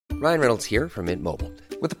Ryan Reynolds here from Mint Mobile.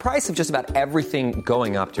 With the price of just about everything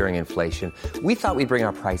going up during inflation, we thought we'd bring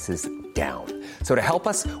our prices down. So to help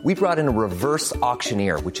us, we brought in a reverse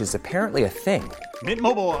auctioneer, which is apparently a thing. Mint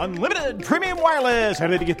Mobile Unlimited Premium Wireless. How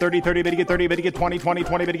to get 30, 30, bit to get 30, bit to get 20, 20,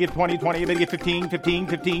 20, bit to get 20, 20, bit to get 15, 15,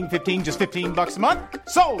 15, 15, just $15 a month?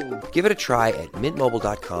 Sold! Give it a try at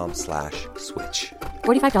mintmobile.com/switch.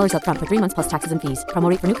 $45 up front for 3 months plus taxes and fees. Promo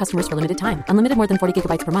rate for new customers for limited time. Unlimited more than 40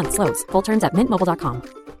 gigabytes per month. Slows full terms at mintmobile.com.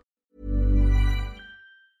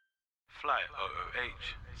 Flight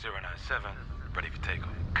 097, ready for takeoff.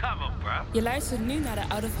 Come on, bro. Je luistert nu naar de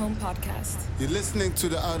Out of Home podcast. You're listening to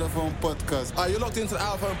the Out of Home podcast. You're locked into the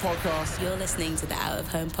Out of Home podcast. You're listening to the Out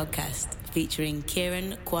of Home podcast featuring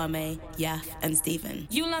Kieran, Kwame, Yaf, and Stephen.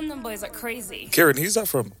 You London boys are crazy. Kieran, who's that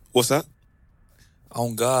from? What's that?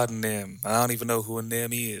 On God Nim. I don't even know who a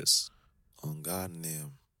Nim is. On God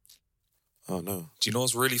name. Oh no. Do you know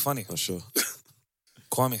what's really funny? Not sure.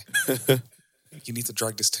 Kwame, you need to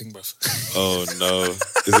drag this thing, bruv. Oh no.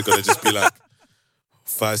 Is it gonna just be like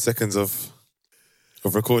 5 seconds of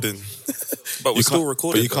recording? But we're still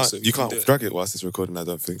recording. But you can't drag it whilst it's recording, I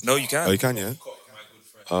don't think. No, you can. Oh, you can, yeah?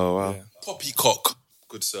 Oh wow. Yeah. Poppycock,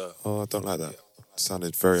 good sir. Oh, I don't like that. It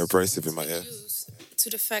sounded very abrasive in my ear. To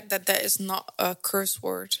the fact that that is not a curse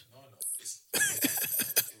word.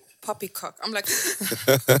 Poppycock. I'm like,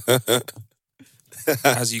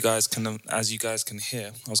 As you guys can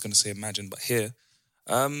hear, I was going to say imagine, but hear.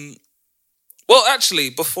 Well,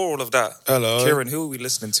 actually, before all of that, Hello. Kieran, who are we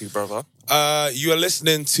listening to, brother? You are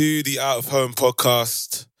listening to the Out of Home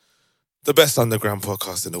podcast, the best underground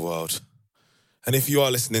podcast in the world. And if you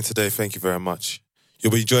are listening today, thank you very much.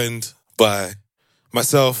 You'll be joined by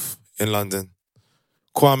myself in London,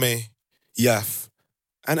 Kwame, Yaf,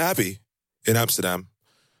 and Abby in Amsterdam.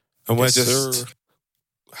 And we're Yes, just sir.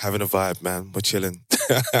 having a vibe, man. We're chilling.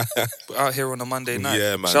 We're out here on a Monday night.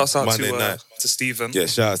 Yeah, man. Shouts out Monday night. to Stephen. Yeah,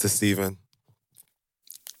 shout out to Stephen.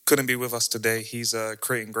 Couldn't be with us today. He's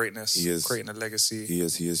creating greatness. He is. Creating a legacy. He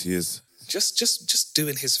is. Just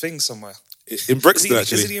doing his thing somewhere. In Brixton, Is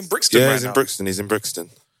actually. he in Brixton Yeah, right he's in now? Brixton. He's in Brixton.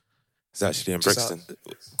 He's actually in Brixton.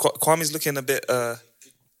 Kwame's looking a bit... Kwame's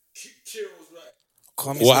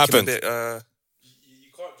What looking happened? A bit,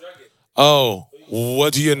 Oh,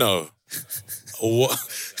 what do you know? What?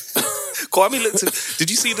 Kwame looked... Did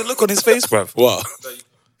you see the look on his face, bruv? What?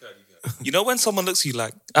 You know when someone looks at you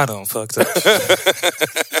like, I don't fuck that.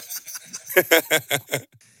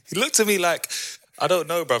 He looked at me like, I don't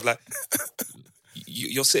know, bruv. Like,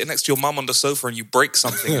 you're sitting next to your mum on the sofa and you break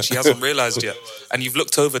something and she hasn't realised yet. And you've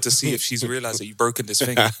looked over to see if she's realised that you've broken this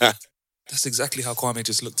thing. That's exactly how Kwame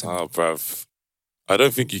just looked at me. Oh, bruv. I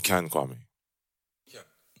don't think you can, Kwame. Yeah,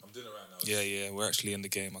 I'm doing it right now. Yeah, we're actually in the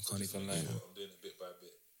game. I can't even lie. I'm doing it bit by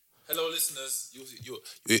bit. Hello, listeners.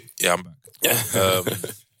 Yeah, I'm back.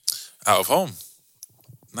 Out of Home,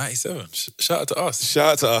 97. Shout out to us.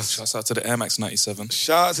 Shout out to us. Shouts out to the Air Max 97.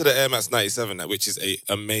 Shout out to the Air Max 97, which is an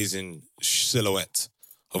amazing silhouette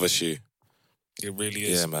of a shoe. It really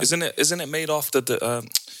is. Yeah, man. Isn't it made after the...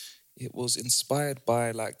 it was inspired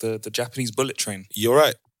by like the Japanese bullet train. You're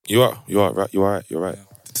right. You are right. You're right.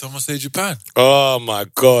 Did someone say Japan? Oh, my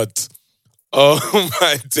God. Oh,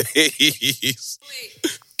 my days.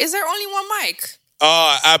 wait, is there only one mic?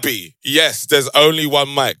 Abby. Yes, there's only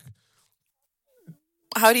one mic.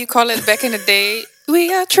 How do you call it back in the day?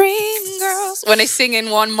 We are dream girls. When they sing in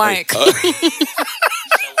one mic.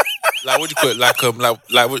 Like what do you call it? Like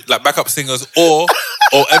backup singers or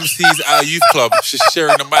MCs at a youth club just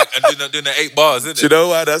sharing the mic and doing the 8 bars, isn't it? Do you know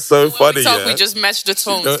why that's so When funny? we talk, yeah? we just match the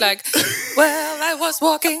tones. Like, well, I was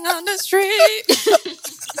walking on the street.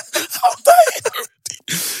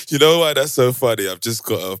 You know why that's so funny? I've just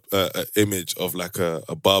got a image of like a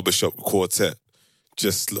barbershop quartet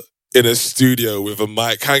just in a studio with a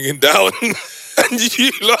mic hanging down and you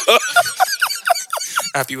lot.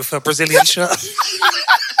 Happy with her Brazilian shirt.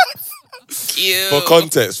 Cute. For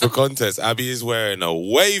context, Abby is wearing a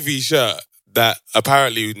wavy shirt that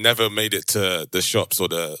apparently never made it to the shops or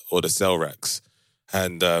the sell racks.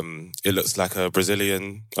 And it looks like a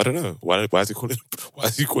Brazilian, I don't know, why is he calling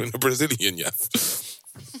it a Brazilian, yeah?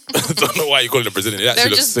 I don't know why you call it a Brazilian. It actually They're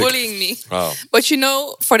looks just sick. bullying me. Oh. But you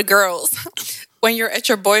know, for the girls, when you're at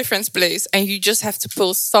your boyfriend's place and you just have to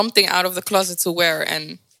pull something out of the closet to wear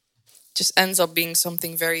and just ends up being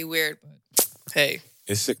something very weird. But hey.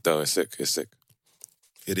 It's sick though, it's sick.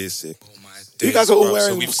 It is sick. Oh my You days, guys are all bro.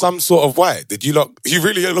 wearing So we've some sort of white. Did you look? You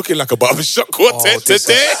really are looking like a barbershop quartet this is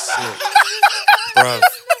today. sick. Bruv.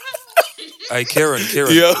 Hey, Kieran.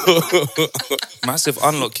 Yo. Massive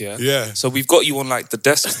unlock, yeah? Yeah. So we've got you on like the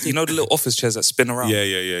desk, you know the little office chairs that spin around?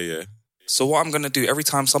 Yeah. So what I'm going to do, every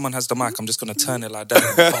time someone has the mic, I'm just going to turn it like that.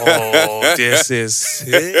 Oh, this is...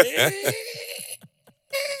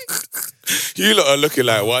 You lot are looking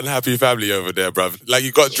like one happy family over there, bruv. Like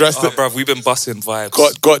you got dressed... bruv, we've been busting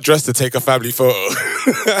vibes. Got dressed to take a family photo.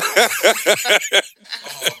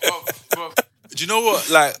 Do you know what?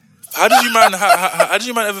 Like, how did you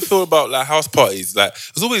man ever feel about like house parties? Like,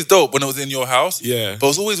 it was always dope when it was in your house. Yeah. But it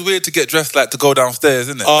was always weird to get dressed like to go downstairs,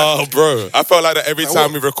 isn't it? Oh, like, bro. I felt like that every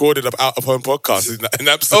time we recorded an Out of Home podcast in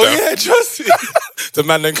Amsterdam. Oh, yeah, trust me. The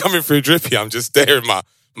man then coming through drippy, I'm just there in my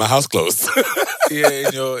house clothes. Yeah,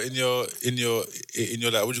 in your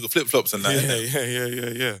like, what you got, flip-flops and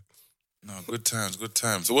that. Yeah. No, good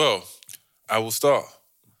times. Well, I will start.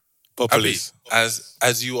 Abby,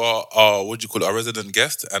 as you are what do you call it, our resident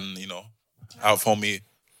guest, and you know, Out of Home me,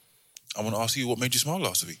 I want to ask you what made you smile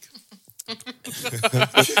last week.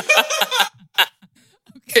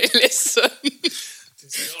 Okay, listen.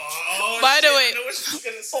 By the way,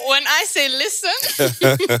 when I say listen,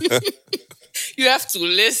 you have to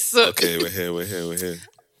listen. Okay, we're here.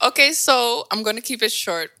 Okay, so I'm gonna keep it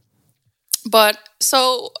short. But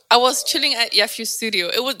so I was chilling at Yaffu's studio.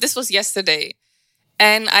 This was yesterday.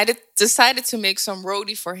 And I decided to make some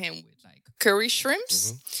roti for him with like curry shrimps.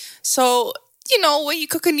 Mm-hmm. So, you know, when you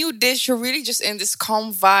cook a new dish, you're really just in this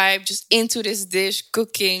calm vibe, just into this dish,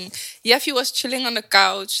 cooking. Yaffu was chilling on the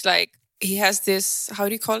couch. Like, he has this, how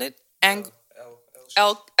do you call it?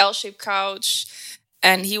 L-shaped couch.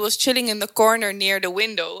 And he was chilling in the corner near the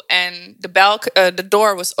window. And the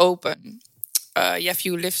door was open.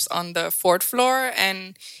 Yaffu lives on the 4th floor.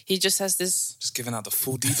 And he just has this... Just giving out the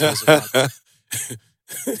full details of that.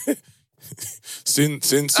 soon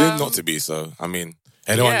not to be so. I mean,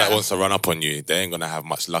 anyone that wants to run up on you, they ain't gonna have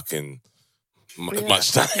much luck in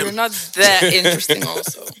much time. You're not that interesting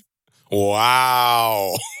also.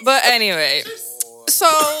 Wow. But anyway, so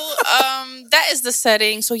that is the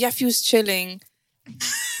setting. So Yaffu's chilling.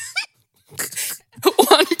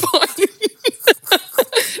 One point.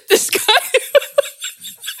 This guy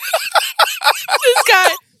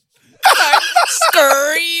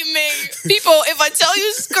screaming. People, if I tell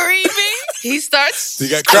you screaming, he starts... Did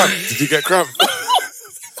you get cramp?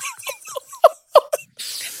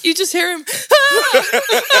 You just hear him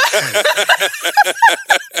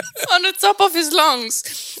on the top of his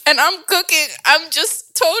lungs. And I'm cooking. I'm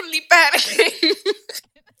just totally panicking.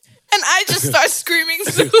 And I just start screaming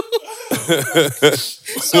too.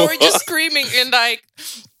 So we're just screaming in like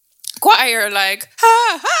choir, like,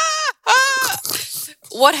 ha, ha, ha.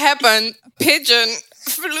 What happened? Pigeon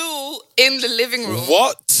flew in the living room.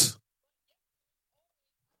 What?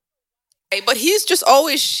 But he's just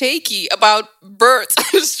always shaky about birds on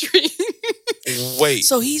the street. Wait.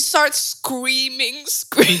 So he starts screaming.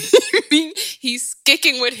 He's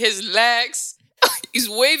kicking with his legs. He's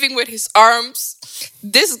waving with his arms.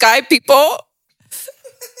 This guy, people,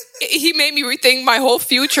 he made me rethink my whole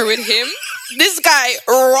future with him. This guy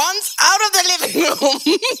runs out of the living room,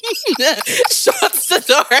 shuts the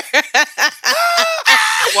door.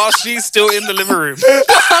 While she's still in the living room.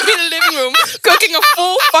 I'm in the living room cooking a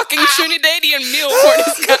full fucking Trinidadian meal for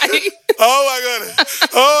this guy. Oh my god.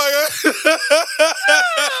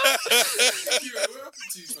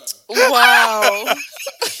 Wow.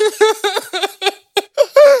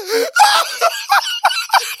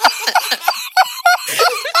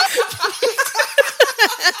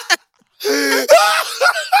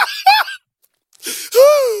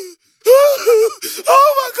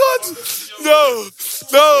 Oh my god! No.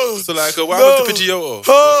 So like, what happened to Pidgeotto?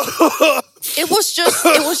 It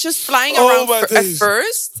was just flying around at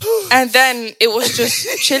first, and then it was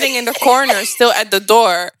just chilling in the corner, still at the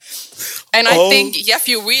door. And I think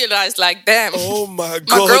Yaffu realized, like, damn, oh my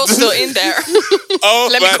god, my girl's still in there.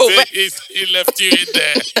 Let me go back. He left you in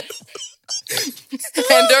there.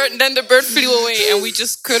 And then the bird flew away, and we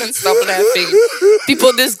just couldn't stop laughing.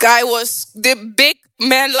 People, this guy was the big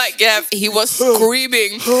man like Gav. He was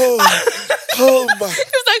screaming. Oh my! He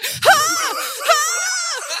was like, ha, ha,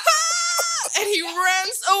 ha, and he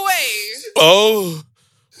runs away. Oh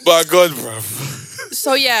my god, bro.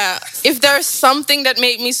 So yeah, if there's something that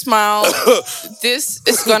made me smile, this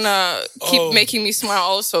is gonna keep making me smile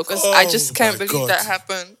also, because I just can't believe that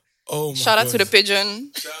happened. Oh my Shout out to the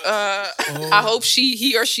pigeon. I hope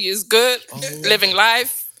he or she is good, living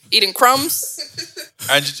life, eating crumbs.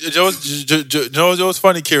 And you know what's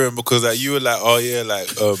funny, Kieran? Because like you were like, oh yeah, like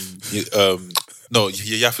no,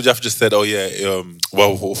 Yaffu just said, oh yeah,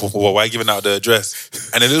 well, why are you giving out the address?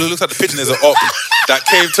 And it looks like the pigeon is an op that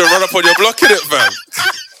came to run up on your block, in it, fam.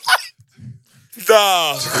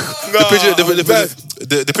 Nah.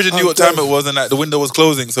 the pigeon knew what time it was and like the window was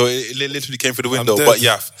closing, so it literally came through the window. But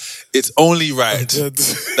Yaf, it's only right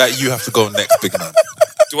that you have to go next, big man.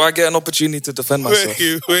 Do I get an opportunity to defend myself?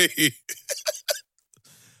 Wait.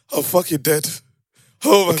 I'm fucking dead.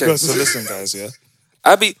 Oh my God. So listen, guys, yeah.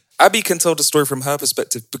 Abby can tell the story from her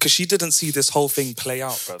perspective because she didn't see this whole thing play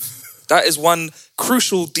out, bruv. That is one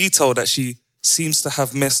crucial detail that she seems to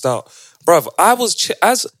have missed out. Bruv, I was...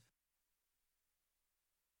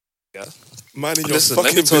 Listen,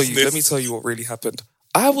 let me tell you what really happened.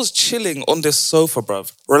 I was chilling on this sofa,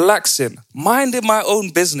 bruv, relaxing, minding my own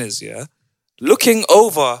business, yeah? Looking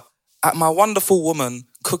over at my wonderful woman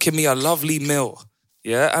cooking me a lovely meal,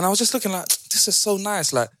 yeah? And I was just looking like, this is so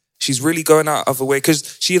nice. Like, she's really going out of her way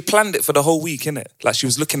because she had planned it for the whole week, innit? Like, she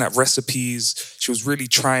was looking at recipes. She was really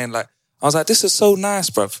trying. Like, I was like, this is so nice,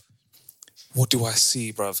 bruv. What do I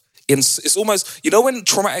see, bruv? It's almost, you know when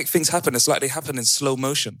traumatic things happen, it's like they happen in slow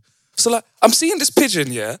motion. So, like, I'm seeing this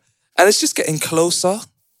pigeon, yeah? And it's just getting closer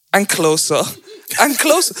and closer and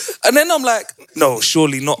closer. And then I'm like, no,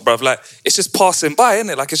 surely not, bruv. Like, it's just passing by,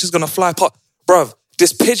 innit? Like, it's just going to fly past. Bruv,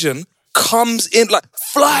 this pigeon comes in, like,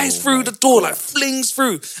 flies through the door, like, flings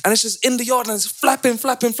through. And it's just in the yard and it's flapping. And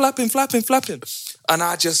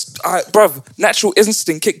bruv, natural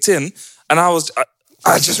instinct kicked in and I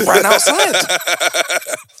just ran outside.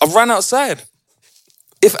 I ran outside.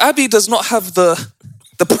 If Abby does not have the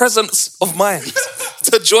presence of mind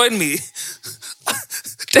to join me,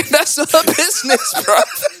 then that's her business, bruv.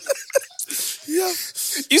 Yeah.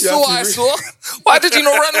 You saw what I saw. Why did you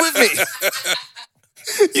not run with me?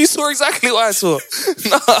 You saw exactly what I saw.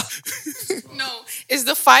 Nah. No, it's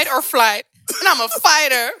the fight or flight. And I'm a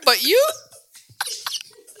fighter, but you?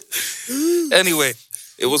 Anyway,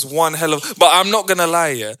 it was one hell of... But I'm not going to lie,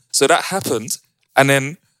 yeah? So that happened, and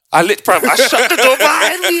then I shut the door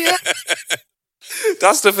behind me, yeah?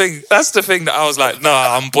 That's the thing that I was like,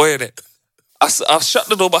 nah, I'm boying it. I shut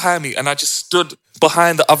the door behind me and I just stood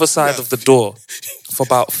behind the other side of the door for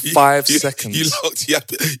about 5 seconds. You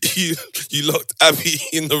locked Abby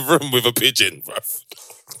in the room with a pigeon, bruv.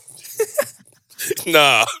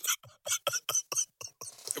 Nah.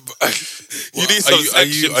 You need some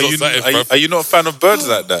sections or something, bruv. Are you not a fan of birds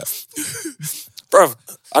like that? Bruv,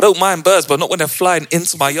 I don't mind birds, but not when they're flying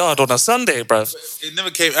into my yard on a Sunday, bruv. It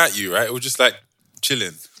never came at you, right? It was just like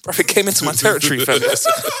chilling. Bruv, it came into my territory, fellas.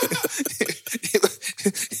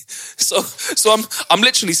 So I'm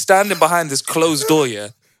literally standing behind this closed door, yeah,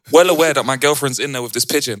 well aware that my girlfriend's in there with this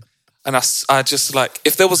pigeon. And I just like,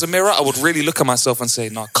 if there was a mirror, I would really look at myself and say,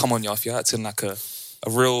 nah, come on, y'all, if you're acting like a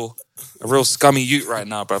real scummy ute right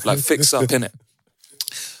now, bruv, like fix up, innit?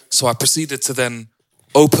 So I proceeded to then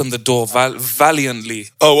open the door valiantly.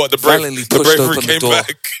 Oh, what, the bravery open came the door.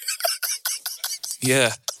 back?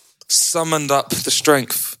 Yeah. Summoned up the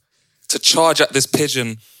strength to charge at this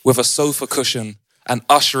pigeon with a sofa cushion and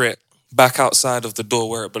usher it back outside of the door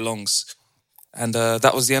where it belongs. And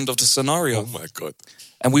that was the end of the scenario. Oh my God.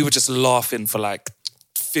 And we were just laughing for like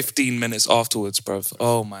 15 minutes afterwards, bruv.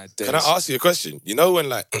 Oh my days. Can I ask you a question? You know when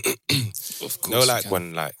like, of course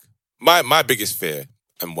when like, my biggest fear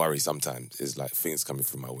and worry sometimes is like things coming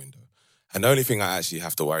through my window. And the only thing I actually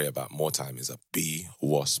have to worry about more time is a bee,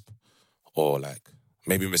 wasp, or like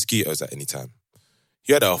maybe mosquitoes at any time.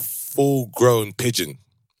 You had a full-grown pigeon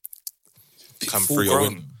come through your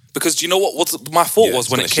window. Because do you know what my thought was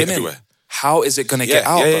when it came in? How is it going to get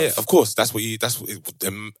out? Yeah, of course. That's what it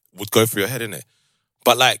would go through your head, innit?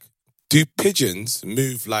 But like, do pigeons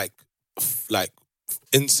move like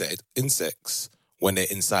insects when they're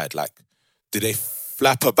inside? Like, do they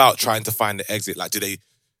flap about trying to find the exit? Like, do they?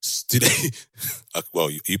 Well,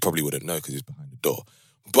 you probably wouldn't know because he's behind the door.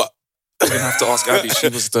 But you're gonna have to ask Abby. She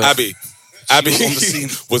was the Abby on the scene.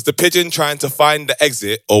 Was the pigeon trying to find the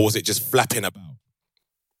exit, or was it just flapping about?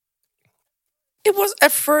 It was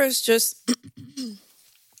at first just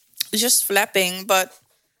flapping, but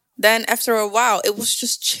then after a while, it was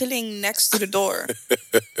just chilling next to the door.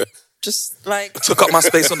 Just like... Took up my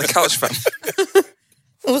space on the couch, fam.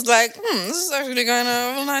 It was like, this is actually kind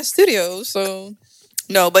of a nice studio, so...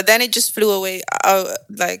 No, but then it just flew away out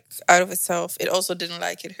of itself. It also didn't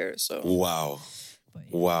like it here, so... Wow.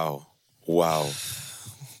 Well,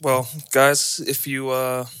 guys, if you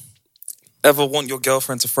ever want your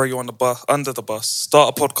girlfriend to throw you on under the bus,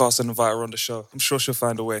 start a podcast and invite her on the show. I'm sure she'll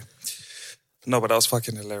find a way. No, but that was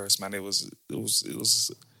fucking hilarious, man. It was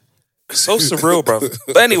so surreal, bro.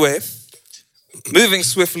 But anyway, moving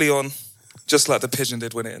swiftly on, just like the pigeon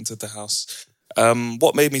did when it entered the house.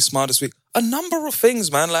 What made me smile this week? A number of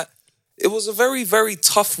things, man. Like, it was a very, very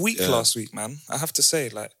tough week last week, man. I have to say,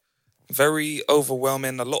 like, very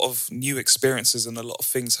overwhelming. A lot of new experiences and a lot of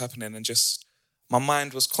things happening, and just my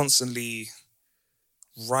mind was constantly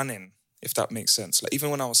running, if that makes sense. Like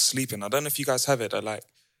even when I was sleeping, I don't know if you guys have it. Like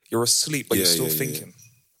you're asleep, but you're still thinking.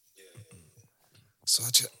 So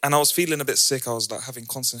I was feeling a bit sick. I was like having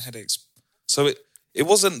constant headaches. So it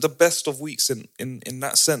wasn't the best of weeks in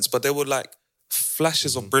that sense, but there were like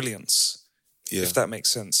flashes of brilliance, if that makes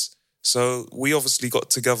sense. So we obviously got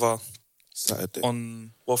together Saturday.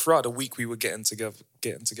 Throughout the week we were getting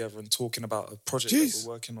together and talking about a project that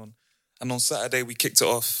we're working on. And on Saturday we kicked it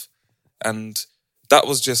off, and that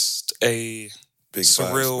was just a Big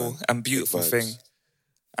surreal vibes, and beautiful thing.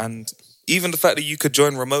 And even the fact that you could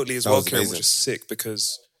join remotely as well, Kieran, was just sick,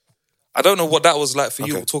 because I don't know what that was like for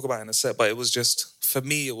you. We'll talk about it in a sec, but it was just, for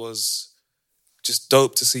me, it was just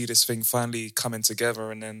dope to see this thing finally coming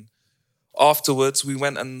together. And then afterwards, we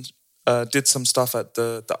went and did some stuff at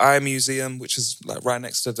the Eye Museum, which is like right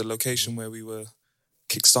next to the location where we were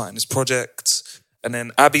kickstarting this project. And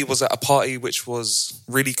then Abby was at a party which was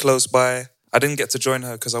really close by. I didn't get to join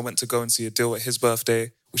her because I went to go and see a deal at his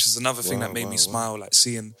birthday, which is another thing that made me smile, like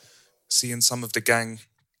seeing some of the gang.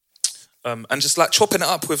 And just like chopping it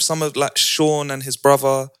up with some of like Sean and his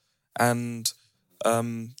brother, and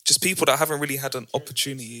just people that haven't really had an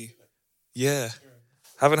opportunity.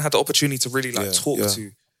 Haven't had the opportunity to really like talk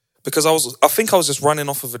to. Because I think I was just running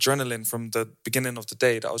off of adrenaline from the beginning of the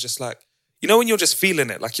day, that I was just like, you know when you're just feeling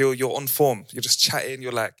it, like you're on form, you're just chatting,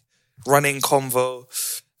 you're like running convo.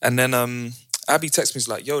 And then Abby texts me, he's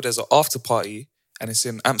like, yo, there's an after party and it's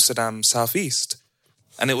in Amsterdam Southeast.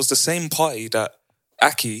 And it was the same party that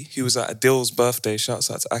Aki, who was at Adil's birthday, shouts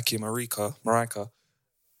out to Aki and Marika.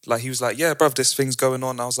 Like he was like, yeah, bruv, this thing's going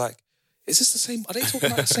on. I was like, is this the same? Are they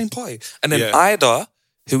talking about the same party? And then Ida,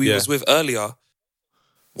 who he was with earlier,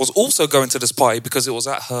 was also going to this party because it was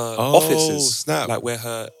at her offices, like where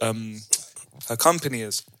her company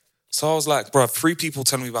is. So I was like, bruv, 3 people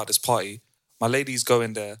telling me about this party. My lady's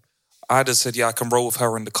going there. Ida said, yeah, I can roll with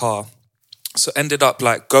her in the car. So ended up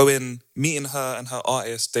like meeting her and her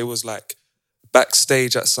artist. They was like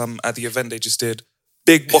backstage at the event they just did.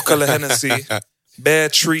 Big bottle of Hennessy, bare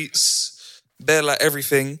treats, bare like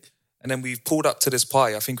everything. And then we pulled up to this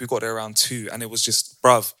party. I think we got there around 2, and it was just,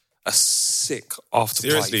 bruv, a sick after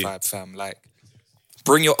party vibe, fam. Like,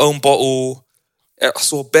 bring your own bottle. I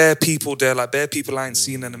saw bare people there, like bare people I ain't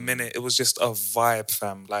seen in a minute. It was just a vibe,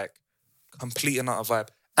 fam. Like, complete and utter vibe.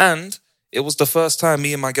 And it was the first time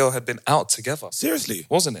me and my girl had been out together. Seriously?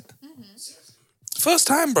 Wasn't it? Mm-hmm. First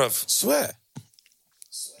time, bruv. Swear.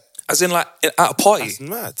 As in, like, at a party. That's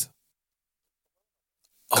mad.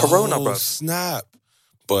 Corona, bruv. Snap.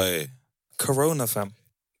 Boy. Corona, fam.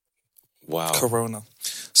 Wow. Corona.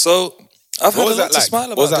 So, I've had a lot to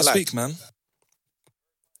smile about this week, man.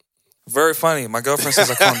 Very funny. My girlfriend says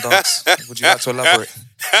I can't dance. Would you like to elaborate?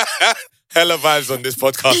 Hella vibes on this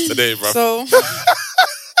podcast today, bro. So,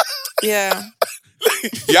 yeah.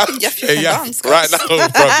 Yeah, you can dance, right now, bro,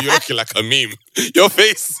 you're looking like a meme. Your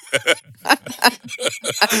face.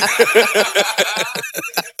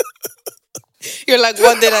 You're like,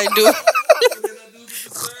 what did I do?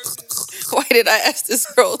 Why did I ask this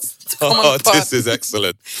girl to come on the pod? This is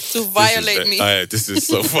excellent. To violate me. This is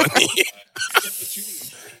so funny.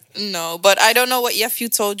 No, but I don't know what Yeffu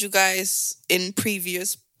told you guys in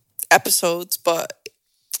previous episodes, but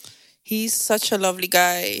he's such a lovely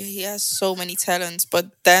guy. He has so many talents,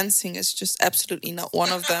 but dancing is just absolutely not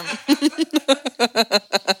one of them.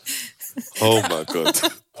 Oh my God.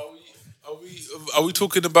 Are we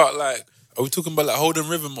talking about like holding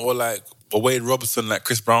rhythm, or like a Wade Robson, like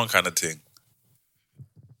Chris Brown kind of thing?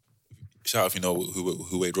 Shout out if you know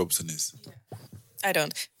who Wade Robson is. I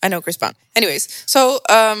don't. I know Chris Brown. Anyways, so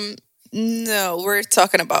no, we're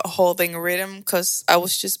talking about holding rhythm because I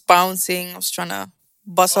was just bouncing. I was trying to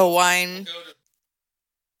bust a wine.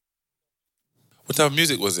 What type of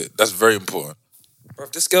music was it? That's very important.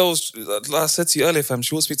 Bruv, this girl's, like I said to you earlier, fam,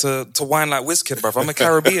 she wants me to whine like Wizkid, bruv. I'm a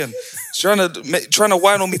Caribbean. She's trying to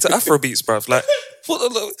whine on me to Afrobeats, bruv. Like, what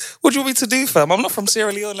do you want me to do, fam? I'm not from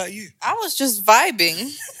Sierra Leone like you. I was just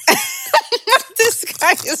vibing. This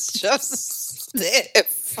guy is just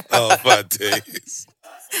stiff. Oh, bad days.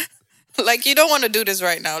 Like, you don't want to do this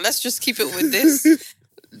right now. Let's just keep it with this.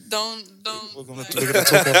 Don't. We're gonna talk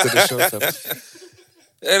after the show, fam.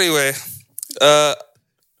 Anyway,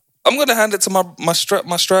 I'm gonna hand it to my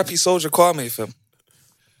strappy soldier Kwame, fam.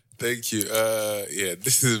 Thank you. Yeah,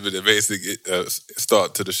 this has been an amazing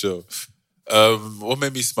start to the show. What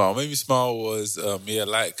made me smile? What made me smile was,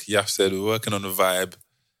 like Yaf said, we're working on a vibe,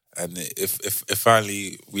 and if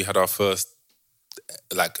finally we had our first,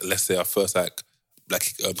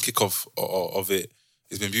 kickoff of it,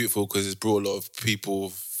 it's been beautiful because it's brought a lot of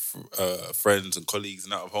people, friends and colleagues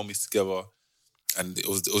and out of homies together. and it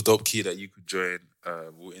was dope key that you could join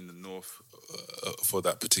in the north for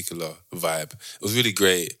that particular vibe. It was really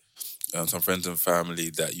great. Some friends and family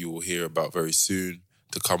that you will hear about very soon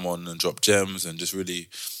to come on and drop gems, and just really,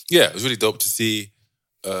 it was really dope to see.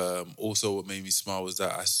 Also, what made me smile was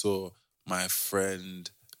that I saw my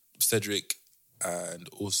friend Cedric and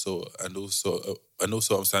also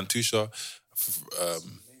Santusha.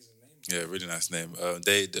 Yeah, really nice name.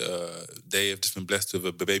 They have just been blessed with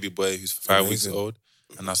a baby boy who's 5 weeks old,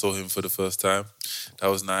 and I saw him for the first time. That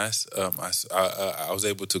was nice. I was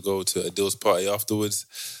able to go to Adil's party afterwards.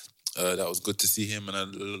 That was good to see him and a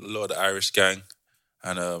lot of the Irish gang,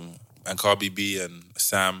 and Cardi B and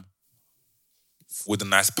Sam with the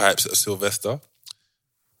nice pipes at Sylvester.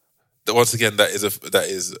 Once again, that is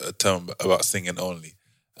a term about singing only.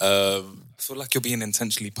 I feel like you're being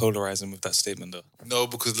intentionally polarizing with that statement, though. No,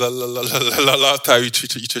 because last time you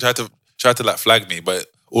tried to like flag me, but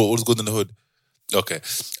all was good in the hood. Okay,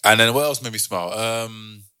 and then what else made me smile? That's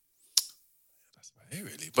about it,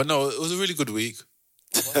 really. But no, it was a really good week.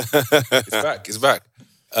 It's back.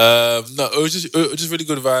 No, it was just really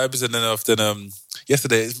good vibes, and then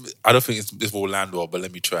yesterday, I don't think this will land well, but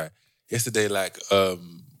let me try. Yesterday, where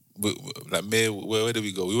did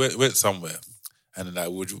we go? We went somewhere. And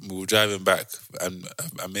then we were driving back, and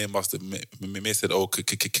May said, "Oh,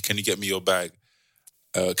 can you get me your bag?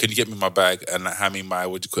 Can you get me my bag and hand me my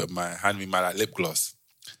lip gloss?"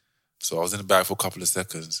 So I was in the bag for a couple of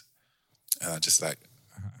seconds, and I just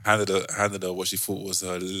handed her what she thought was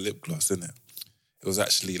her lip gloss. Innit? It was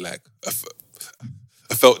actually like a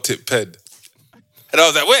felt tip pen, and I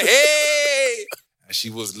was like, "Wait, hey!" And she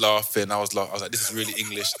was laughing. I was like, "This is really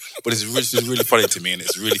English, but this is really funny to me, and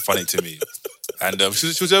it's really funny to me." And she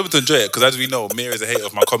was able to enjoy it because, as we know, Mia is a hater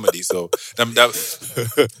of my comedy. So that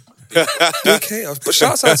big hater, but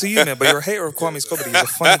shouts out to you, man. But you're a hater of Kwame's comedy. He's a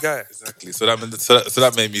funny guy. Exactly. So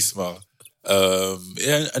that made me smile.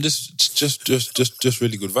 And just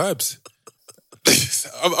really good vibes.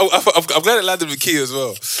 I'm glad it landed with Key as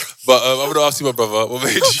well. But I'm gonna ask you, my brother, what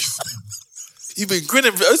made you? You've been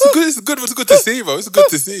grinning. It's good to see, bro. It's good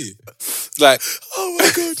to see. Like, oh my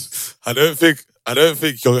god. I don't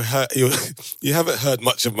think you haven't heard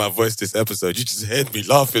much of my voice this episode. You just heard me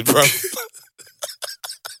laughing, bro.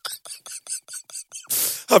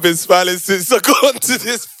 I've been smiling since I got onto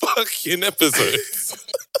this fucking episode.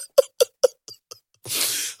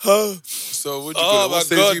 So what oh my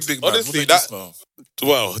god! You, big man? Honestly,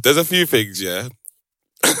 well, there's a few things, yeah.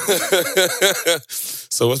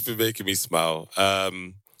 So what's been making me smile?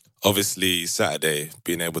 Obviously, Saturday,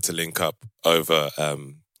 being able to link up over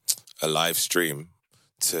a live stream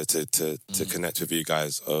to connect with you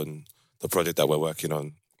guys on the project that we're working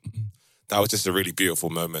on. That was just a really beautiful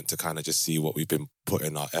moment to kind of just see what we've been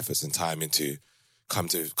putting our efforts and time into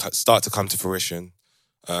start to come to fruition,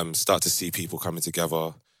 start to see people coming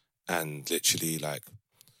together and literally like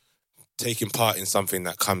taking part in something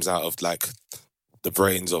that comes out of like the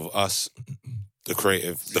brains of us, the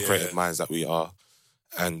creative minds that we are,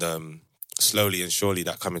 and slowly and surely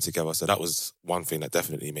that coming together. So that was one thing that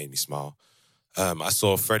definitely made me smile. I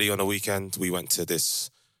saw Freddie on the weekend. We went to this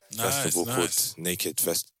festival called Naked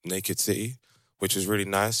City, which was really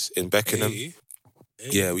nice in Beckenham. Hey.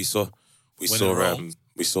 Yeah, we saw a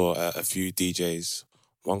few DJs.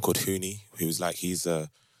 One called Hooney, who's like he's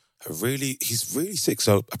really sick.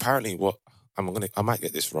 So apparently, I might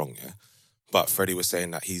get this wrong, yeah, but Freddie was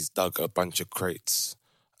saying that he's dug a bunch of crates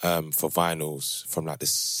for vinyls from like the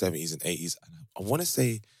 70s and 80s. I want to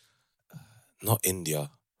say not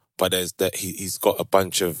India, but he's got a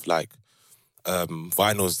bunch of like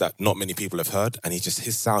vinyls that not many people have heard, and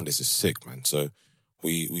his sound is just sick, man. So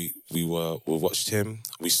we watched him.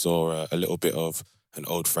 We saw a little bit of an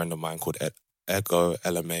old friend of mine called Ego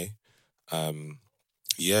LMA.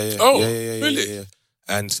 Really? Yeah.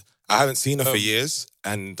 And I haven't seen her for years,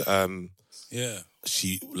 and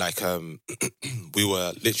she like we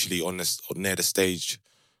were literally near the stage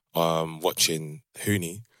watching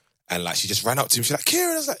Hooney, and like she just ran up to him. She's like,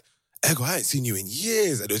 "Kieran," I was like, "Ego, I ain't seen you in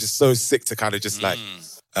years," and it was just so sick to kind of just like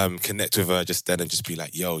connect with her just then and just be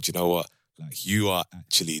like, "Yo, do you know what? Like you are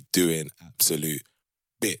actually doing absolute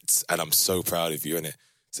bits, and I'm so proud of you," innit?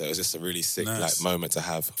 So it was just a really sick like moment to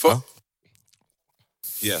have. For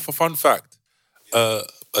fun fact, a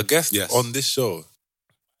guest on this show,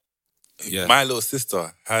 my little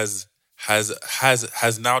sister has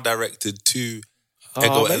now directed two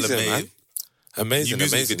Ego LMA. Man. Amazing.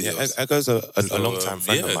 Videos. Yeah, Ego's a long-time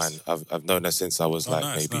friend of mine. I've known her since I was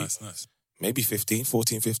maybe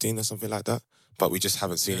 14, 15 or something like that. But we just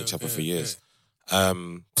haven't seen each other for years.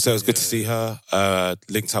 So it was good to see her.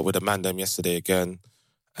 Linked up with Amanda yesterday again.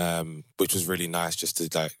 which was really nice just to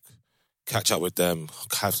like catch up with them,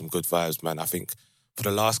 have some good vibes, man. I think for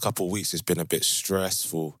the last couple of weeks, it's been a bit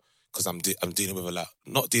stressful because I'm dealing with a lot,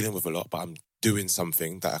 not dealing with a lot, but I'm doing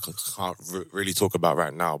something that I can't really talk about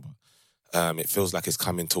right now. But it feels like it's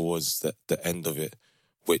coming towards the end of it,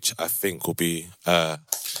 which I think will be...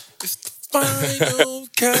 It's the final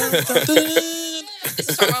countdown.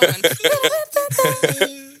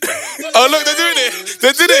 Oh, look, they're doing it.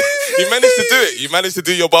 They did it. You managed to do it. You managed to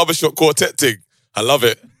do your barbershop quartet thing. I love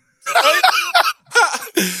it.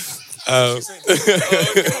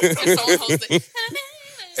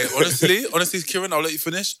 Hey, honestly, Kieran, I'll let you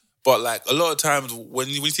finish. But like a lot of times when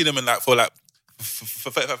you see them in like for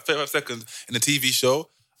 35 seconds in a TV show,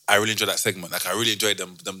 I really enjoy that segment. Like I really enjoyed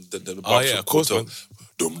them the Oh yeah, of course, man.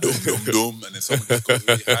 Dum dum dum dum, and then someone just goes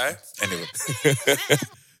really high. Anyway,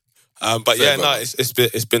 but yeah, no, it's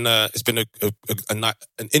been an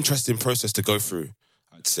interesting process to go through,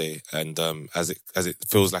 I'd say. And as it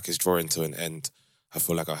feels like it's drawing to an end, I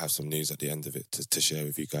feel like I'll have some news at the end of it to share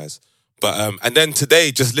with you guys. But and then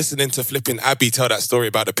today, just listening to flipping Abby tell that story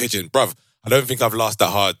about the pigeon, bruv, I don't think I've laughed that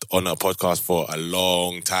hard on a podcast for a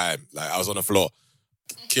long time. Like I was on the floor.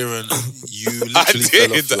 Kieran, you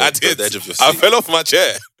literally fell off the edge of your seat. I fell off my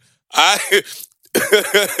chair.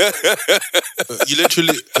 You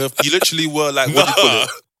literally were like, what do you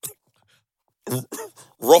call it?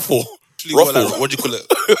 Ruffle. Like, what do you call it?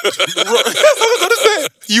 That's what I was gonna say.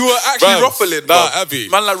 You were actually ruffling, nah, bruv. Abby.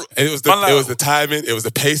 Man, like, and it was the timing, it was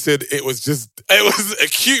the pacing, it was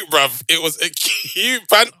acute, bruv. It was acute,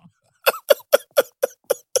 man.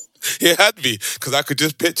 It had me, because I could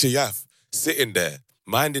just picture Yaf sitting there,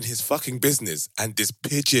 minding his fucking business, and this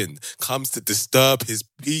pigeon comes to disturb his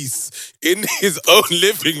peace in his own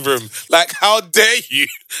living room. Like, how dare you?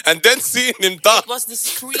 And then seeing him dance. It was the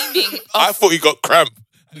screaming of... I thought he got cramp.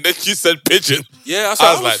 And then you said pigeon. Yeah, that's what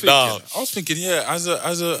I was like, thinking. nah. I was thinking, yeah, as a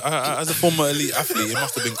former elite athlete, it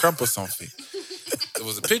must have been cramp or something. It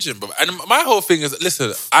was a pigeon, bro. And my whole thing is,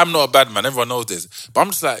 listen, I'm not a bad man. Everyone knows this. But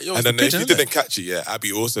I'm just like, yo, and it's then a pigeon, if you didn't catch it, yeah,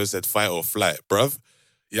 Abby also said fight or flight, bruv.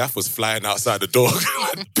 Yaf was flying outside the door.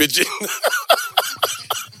 Pigeon.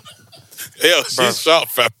 Yo, she's Bruv. sharp,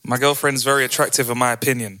 fam. My girlfriend's very attractive in my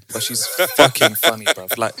opinion, but she's fucking funny,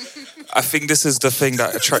 bruv. Like, I think this is the thing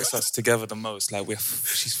that attracts us together the most. Like, babe,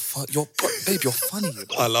 you're funny. Bro.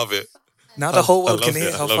 I love it. Now the whole world I can love hear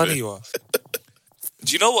it. how I love funny it. you are.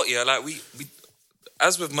 Do you know what? Yeah, like we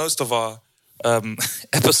as with most of our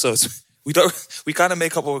episodes, we kind of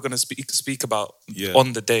make up what we're going to speak about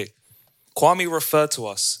on the day. Kwame referred to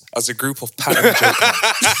us as a group of pattern jokers.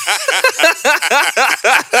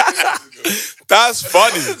 That's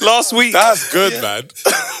funny. Last week. That's good, man.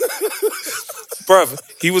 Bruv,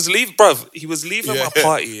 he was leaving my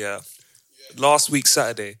party, last week,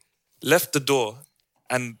 Saturday. Left the door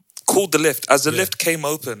and called the lift. As the lift came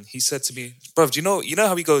open, he said to me, bruv, do you know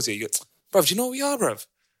how he goes here? He goes, bruv, do you know what we are, bruv?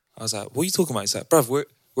 I was like, what are you talking about? He's like, bruv,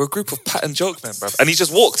 we're a group of pattern joke men, bruv. And he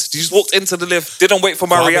just walked into the lift, didn't wait for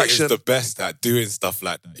my reaction. Is the best at doing stuff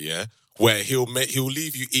like that, yeah? Where he'll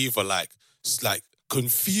leave you either like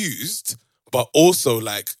confused, but also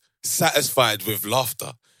like satisfied with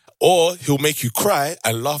laughter. Or he'll make you cry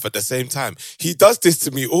and laugh at the same time. He does this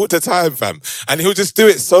to me all the time, fam. And he'll just do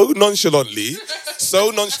it so nonchalantly,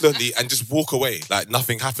 and just walk away like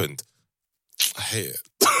nothing happened. I hate it,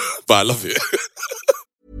 but I love it.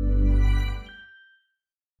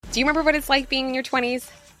 Do you remember what it's like being in your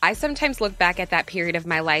 20s? I sometimes look back at that period of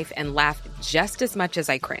my life and laugh just as much as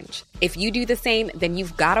I cringe. If you do the same, then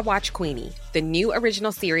you've got to watch Queenie, the new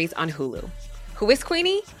original series on Hulu. Who is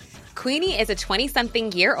Queenie? Queenie is a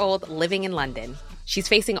 20-something-year-old living in London. She's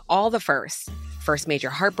facing all the firsts. First major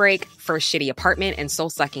heartbreak, first shitty apartment and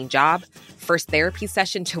soul-sucking job, first therapy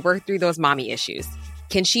session to work through those mommy issues.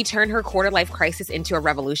 Can she turn her quarter-life crisis into a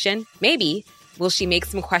revolution? Maybe. Will she make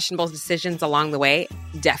some questionable decisions along the way?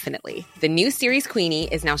 Definitely. The new series Queenie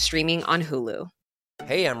is now streaming on Hulu.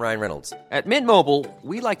 Hey, I'm Ryan Reynolds. At Mint Mobile,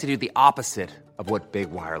 we like to do the opposite of what Big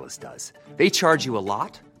Wireless does. They charge you a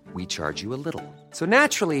lot, we charge you a little. So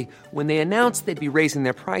naturally, when they announced they'd be raising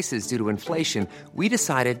their prices due to inflation, we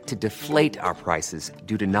decided to deflate our prices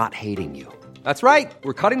due to not hating you. That's right.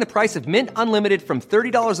 We're cutting the price of Mint Unlimited from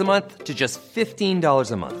 $30 a month to just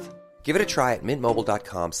 $15 a month. Give it a try at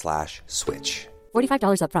mintmobile.com/switch.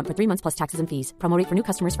 $45 up front for 3 months plus taxes and fees. Promo rate for new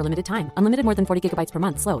customers for limited time. Unlimited more than 40 gigabytes per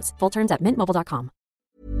month. Slows full terms at mintmobile.com.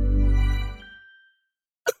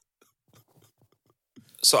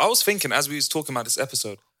 So I was thinking, as we was talking about this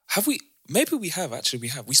episode, have we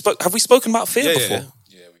spoken about fear before?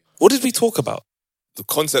 Yeah. What did we talk about? The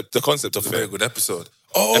concept of It's a fear. very good episode.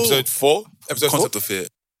 Episode 4? Episode Concept 4? of fear.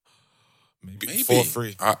 Maybe. Maybe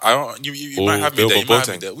 4-3. I don't. You Or might have me there. You Bilbo might have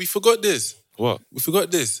me Boateng. there. We forgot this. What? We forgot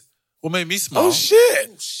this. What made me smile? Oh, shit.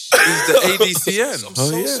 Is the ADCN. I'm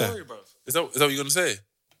so sorry, bro. Is that what you're gonna say?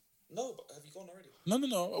 No, but have you gone already?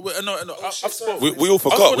 No. I've spoken. We all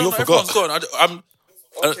forgot. We all forgot. Everyone's gone.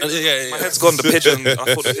 My head's gone. The pigeon. I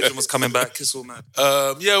thought the pigeon was coming back. It's all mad.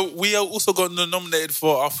 We also got nominated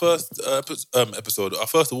for our first episode, our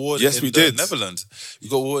first award. Yes, in we the did. Netherlands. We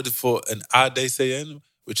got awarded for an ADCN,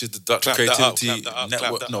 which is the Dutch Clap that up, Creativity clap that up, Network.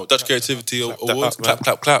 clap that No, up, Dutch clap Creativity that up, Awards. man.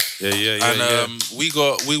 Clap. Yeah. And we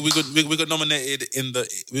got nominated in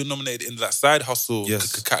that side hustle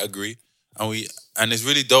category, and it's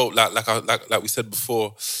really dope. Like we said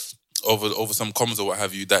before, over some comments or what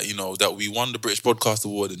have you, that that we won the British Podcast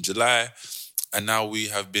Award in July, and now we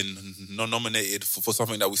have been nominated for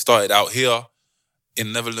something that we started out here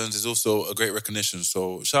in Netherlands is also a great recognition.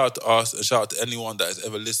 So shout out to us and shout out to anyone that has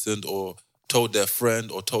ever listened or told their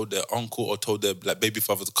friend or told their uncle or told their baby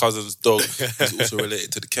father's cousin's dog who's also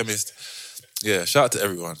related to the chemist. Yeah, shout out to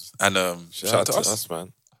everyone. And shout out to us,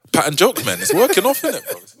 man. Pat and joke, man. It's working off, isn't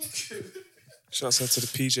it, bro? Shouts out to the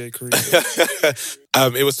PJ crew.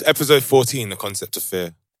 It was episode 14, The Concept of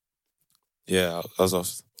Fear. Yeah, I was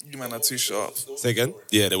off. You man are too sharp. Say again?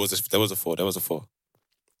 Yeah, there was a 4. There was a 4.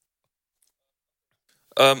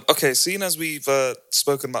 Okay, seeing as we've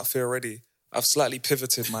spoken about fear already, I've slightly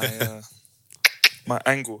pivoted my my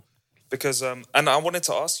angle because and I wanted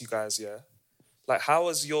to ask you guys, like how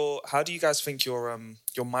do you guys think your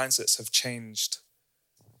mindsets have changed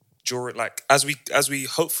during, like, as we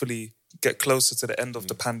hopefully get closer to the end of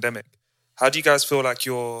the pandemic? How do you guys feel like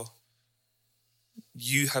you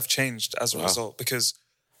have changed as a result? Because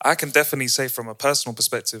I can definitely say from a personal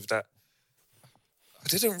perspective that I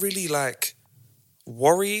didn't really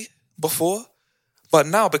worry before, but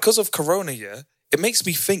now because of Corona, it makes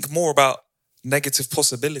me think more about negative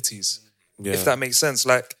possibilities. Yeah. If that makes sense.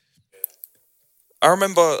 Like, I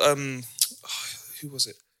remember who was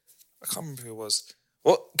it? I can't remember who it was.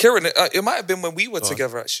 Well, Kieran, it might have been when we were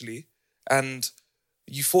together actually, and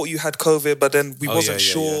you thought you had COVID, but then we wasn't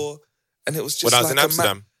sure, and it was just when I was in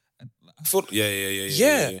Amsterdam. I thought,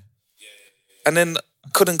 yeah. And then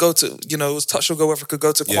couldn't go to, it was touch or go whether I could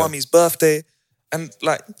go to Kwame's birthday. And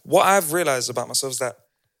what I've realized about myself is that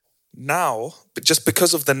now, but just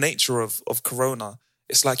because of the nature of Corona,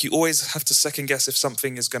 it's like you always have to second guess if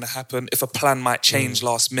something is going to happen, if a plan might change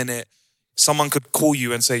last minute. Someone could call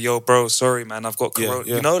you and say, yo, bro, sorry, man, I've got Corona.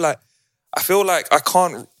 Yeah. I feel like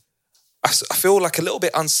I feel like a little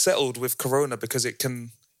bit unsettled with Corona because it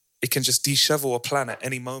can just dishevel a plan at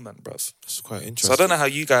any moment, bruv. That's quite interesting. So I don't know how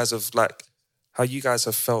you guys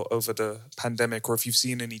have felt over the pandemic, or if you've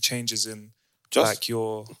seen any changes in yourselves.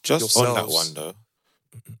 On that one though.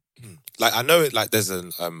 I know it. There's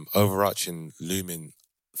an overarching looming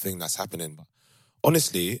thing that's happening, but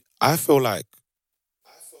honestly, I feel like.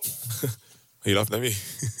 Are you laughing at me?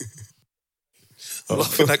 I'm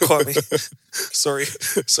laughing at Kwame. Sorry.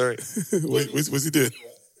 What's he doing?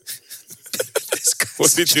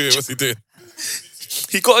 What's he doing?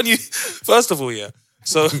 He got on you. First of all,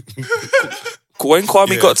 so when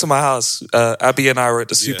Kwame got to my house, Abby and I were at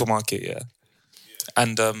the supermarket,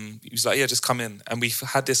 and he was like, just come in. And we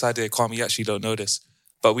had this idea, Kwame, you actually don't know this,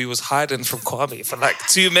 but we was hiding from Kwame for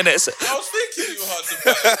 2 minutes. I was thinking you were hard to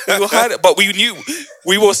we were hiding, but we knew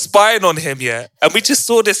we were spying on him, and we just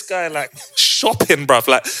saw this guy shopping, bruv.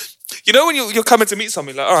 When you're coming to meet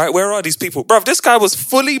somebody, all right, where are these people? Bruv, this guy was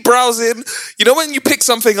fully browsing. When you pick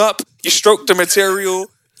something up, you stroke the material,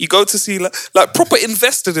 you go to see, proper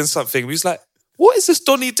invested in something. We was like, what is this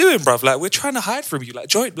Donny doing, bruv? We're trying to hide from you.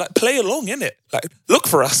 Join, play along, innit? Look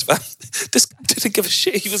for us, man. This guy didn't give a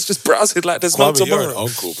shit. He was just browsing there's no tomorrow. You're an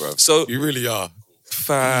uncle, bro. So, you really are.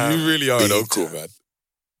 Fam. You really are an uncle, man.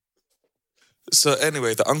 So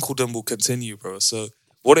anyway, the uncledom will continue, bro. So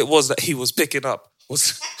what it was that he was picking up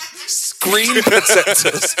was screen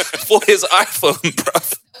protectors for his iPhone,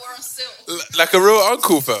 bruv. Like a real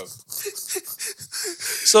uncle, fam.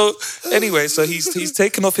 So anyway, he's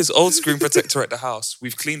taken off his old screen protector at the house.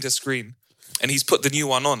 We've cleaned his screen, and he's put the new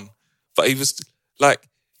one on. But he was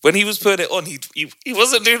when he was putting it on, he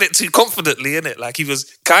wasn't doing it too confidently, innit? He was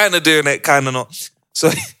kind of doing it, kind of not. So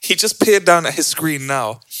he just peered down at his screen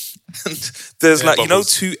now, and there's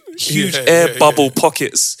two huge air bubble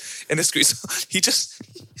pockets in the screen. So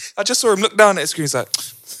I just saw him look down at his screen. He's like,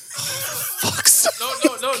 fuck's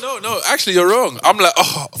No. Actually, you're wrong. I'm like,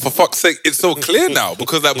 oh, for fuck's sake, it's so clear now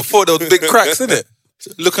because before there was big cracks in it,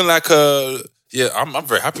 looking like I'm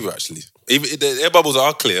very happy with actually. Even the air bubbles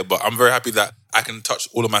are clear, but I'm very happy that I can touch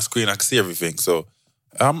all of my screen. I can see everything. So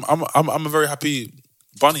I'm a very happy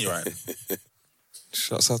bunny, right?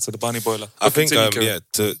 Shouts out to the Bunny Boiler. I think, Continue,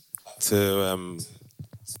 Kieran.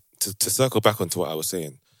 to circle back onto what I was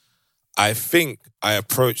saying, I think I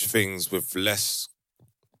approach things with less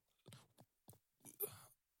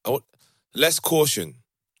caution,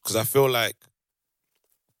 because I feel like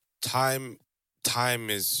time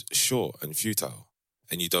is short and futile,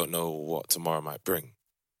 and you don't know what tomorrow might bring.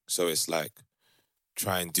 So it's like,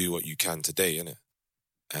 try and do what you can today, innit?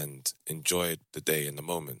 And enjoy the day in the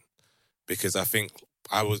moment. Because I think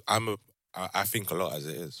I think a lot as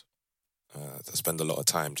it is. I spend a lot of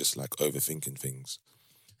time just like overthinking things.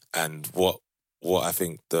 And what I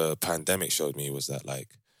think the pandemic showed me was that like,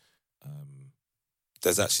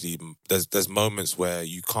 there's moments where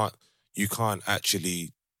you can't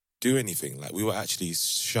actually do anything. Like, we were actually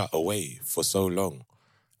shut away for so long.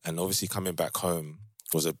 And obviously coming back home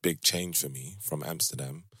was a big change for me from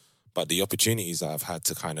Amsterdam. But the opportunities that I've had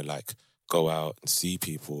to kind of like go out and see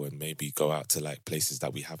people and maybe go out to like places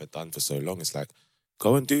that we haven't done for so long, it's like,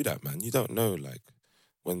 go and do that, man. You don't know like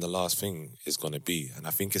when the last thing is going to be. And I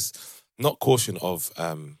think it's not caution of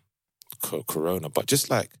corona, but just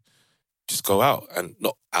go out, and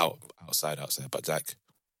not outside, but like,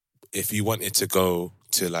 if you wanted to go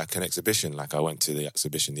to like an exhibition, like I went to the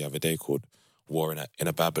exhibition the other day called War in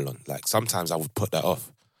a Babylon. Like, sometimes I would put that off,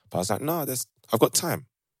 but I was like, no, I've got time.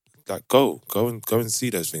 Like, go and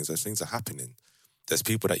see those things. Those things are happening. There's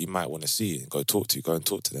people that you might want to see and go and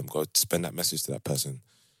talk to them, go spend that message to that person.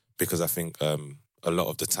 Because I think a lot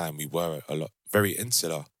of the time we were very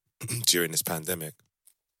insular during this pandemic.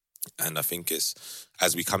 And I think it's,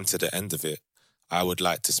 as we come to the end of it, I would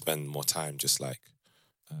like to spend more time just like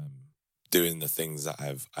doing the things that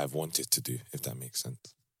I've wanted to do, if that makes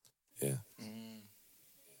sense. Yeah.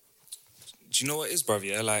 Do you know what it is, bruv?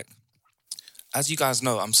 Yeah, like, as you guys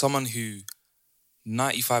know, I'm someone who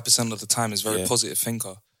 95% of the time is very positive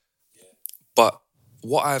thinker. But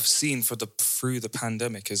what I've seen through the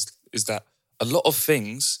pandemic is that a lot of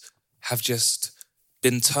things have just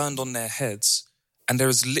been turned on their heads, and there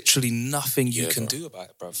is literally nothing you can do about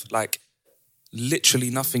it, bruv. Like, literally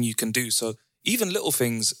nothing you can do. So even little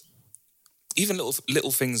things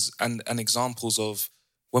and examples of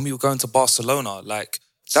when we were going to Barcelona, like,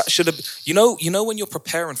 that should have, you know when you're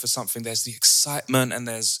preparing for something, there's the excitement and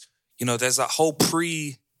there's that whole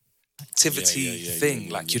pre-activity thing.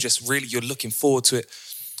 You're looking forward to it.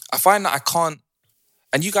 I find that I can't,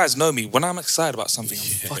 and you guys know me, when I'm excited about something,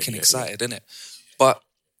 I'm fucking excited, innit? But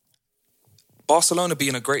Barcelona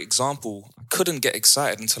being a great example, I couldn't get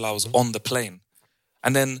excited until I was on the plane.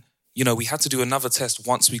 And then, we had to do another test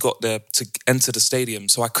once we got there to enter the stadium.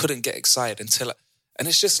 So I couldn't get excited and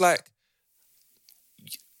it's just like,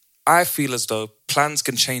 I feel as though plans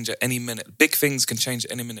can change at any minute. Big things can change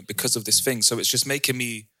at any minute because of this thing. So it's just making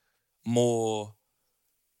me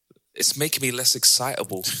less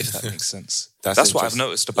excitable, if that makes sense. That's what I've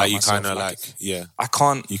noticed about myself. You kind of I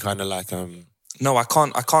can't. You kind of like No, I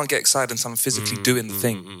can't get excited until I'm physically doing the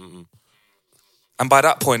thing. And by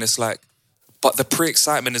that point, it's like, but the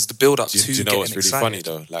pre-excitement is the build-up to getting excited. Do you know what's really funny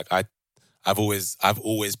though? Like, I've always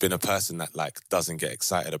been a person that like doesn't get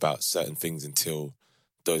excited about certain things until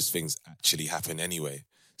those things actually happen anyway.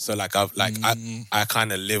 So like I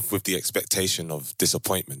kind of live with the expectation of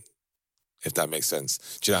disappointment, if that makes sense.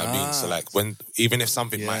 Do you know what I mean? So like, even if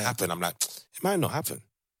something might happen, I'm like, it might not happen.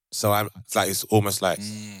 So it's almost like,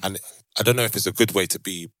 and I don't know if it's a good way to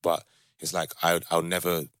be, but it's like I'll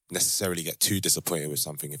never necessarily get too disappointed with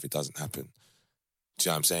something if it doesn't happen. Do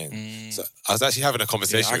you know what I'm saying? So I was actually having a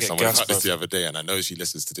conversation with someone about this the other day, and I know she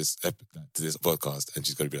listens to this podcast, and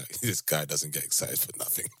she's going to be like, this guy doesn't get excited for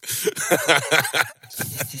nothing.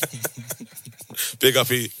 Big up,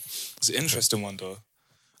 E. It's an interesting one, though.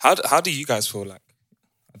 How do you guys feel like?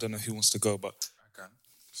 I don't know who wants to go, but... I can.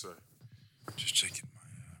 Sorry. Just checking my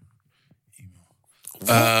email.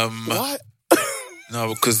 What?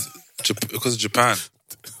 No, because of Japan.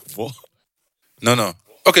 What? No.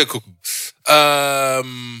 Okay, cool.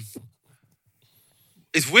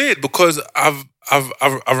 It's weird because I've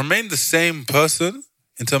remained the same person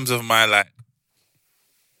in terms of my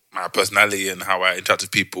personality and how I interact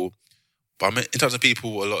with people, but I'm interacting with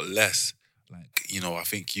people a lot less. Like, I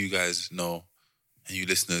think you guys know, and you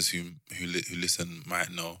listeners who listen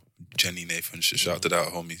might know. Jenny, Nathan, shout out to that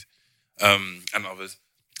homies, and others.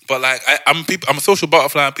 But like, I'm a social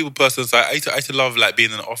butterfly and people person. So I used to love like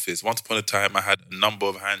being in the office. Once upon a time, I had a number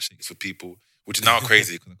of handshakes for people, which is now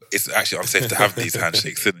crazy. It's actually unsafe to have these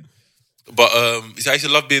handshakes, isn't it? But I used to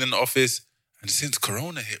love being in the office. And since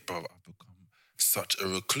Corona hit, bro, I've become such a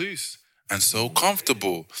recluse and so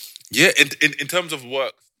comfortable. Yeah, in terms of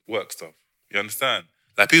work stuff. You understand?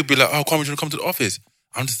 Like, people be like, oh, Kwame, you want to come to the office?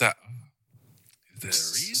 I'm just like, there a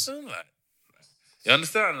reason? Like, you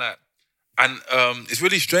understand? Like, and it's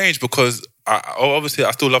really strange because obviously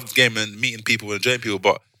I still love the game and meeting people and enjoying people,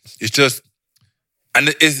 but it's just,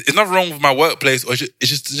 and it's not wrong with my workplace, or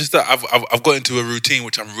it's just that I've got into a routine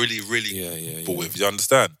which I'm really comfortable with. You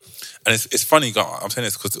understand? And it's funny. I'm saying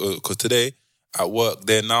this because today at work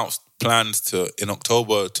they announced plans in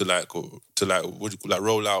October to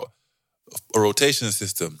roll out a rotation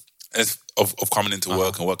system of coming into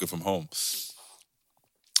work and working from home.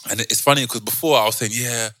 And it's funny because before I was saying,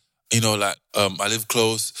 I live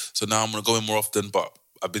close, so now I'm gonna go in more often. But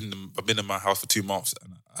I've been in my house for 2 months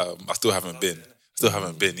and I still haven't been.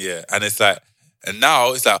 Yeah. And it's like, and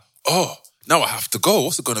now it's like, oh, now I have to go.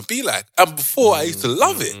 What's it gonna be like? And before I used to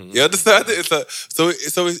love it. You understand? It's like, so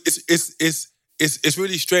it's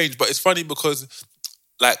really strange, but it's funny because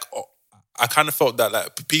like I kind of felt that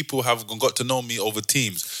like people have got to know me over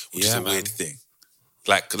Teams, which is a weird thing.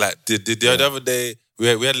 Like the other day we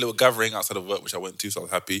had a little gathering outside of work which I went to, so I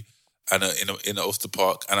was happy. And in Ulster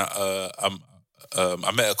Park, and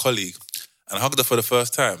I met a colleague and I hugged her for the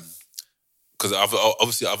first time because I've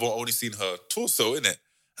only seen her torso in it,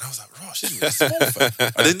 and I was like, "Raw, she's really small." Fam.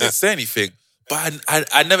 I didn't say anything, but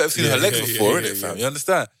I never ever seen her legs before in it, fam. You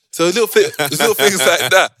understand? So little things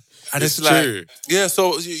like that. And it's like, true. Yeah,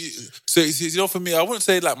 so for me, I wouldn't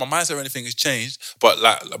say like my mindset or anything has changed, but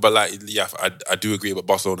I do agree about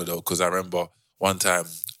Barcelona though, because I remember one time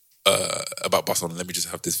about Barcelona. Let me just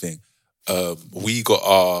have this thing. We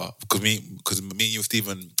got because me and you,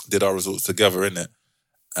 Stephen, did our results together, innit?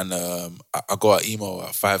 And I got an email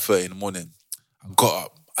at 5:30 in the morning. I got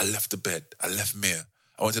up, I left the bed, I left Mia,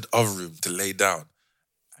 I went to the other room to lay down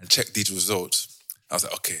and check these results. I was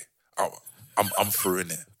like, okay, I'm through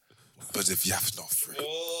in it. What happens if Yaf's not through?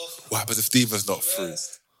 What happens if Stephen's not through?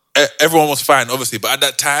 Everyone was fine, obviously, but at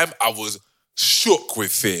that time, I was shook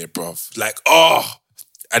with fear, bruv. Like, oh.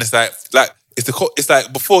 And it's like it's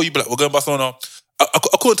like before you be like, we're going to Barcelona. I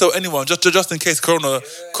couldn't tell anyone, just in case Corona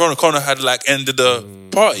had like ended the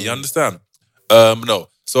party, you understand? No.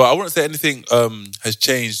 So I wouldn't say anything has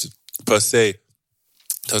changed per se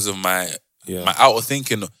in terms of my outer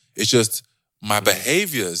thinking. It's just my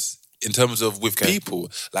behaviours in terms of with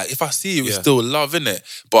people. Like if I see you, it's still love, innit?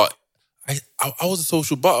 But I was a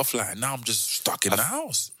social butterfly. Now I'm just stuck in the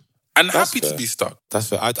house. And happy to be stuck. That's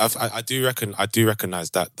fair. I do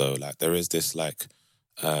recognize that though. Like there is this like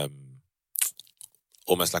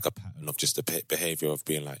almost like a pattern of just the behavior of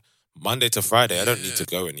being like Monday to Friday, I don't need to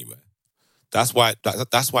go anywhere. That's why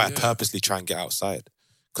I purposely try and get outside,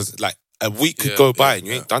 because like a week could go by and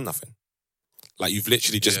you ain't done nothing. Like you've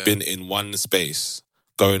literally just been in one space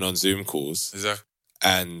going on Zoom calls,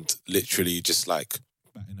 and literally just like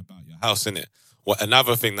batting about your house, innit? What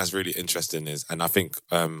another thing that's really interesting is, and I think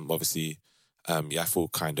obviously Yaf will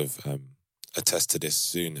kind of attest to this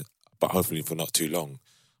soon, but hopefully for not too long.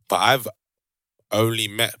 But I've only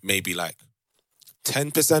met maybe like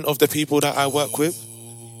 10% of the people that I work with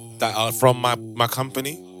that are from my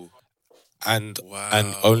company, and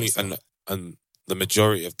the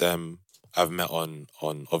majority of them I've met on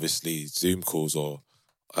obviously Zoom calls or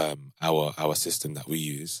our system that we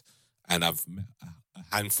use, and I've met a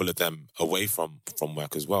handful of them away from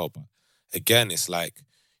work as well. But again, it's like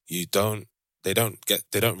they don't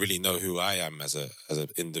really know who I am as an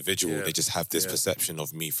individual. They just have this perception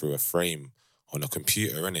of me through a frame on a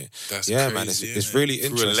computer, innit? That's crazy, man. It's really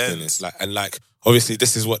interesting. It's like, and like obviously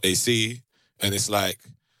this is what they see, and it's like,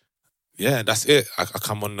 yeah, that's it. I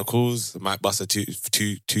come on the calls, might bust a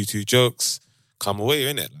two jokes, come away,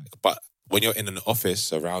 innit? Like, but when you're in an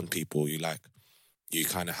office around people, you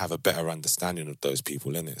kind of have a better understanding of those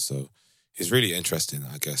people, innit? So it's really interesting,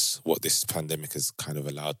 I guess, what this pandemic has kind of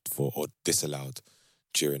allowed for or disallowed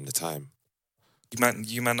during the time.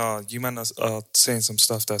 You man are saying some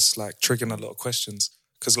stuff that's like triggering a lot of questions.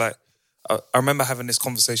 Because like I remember having this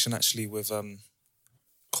conversation actually with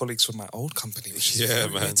colleagues from my old company, which is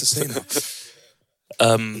very weird to say now.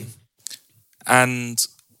 And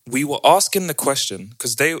we were asking the question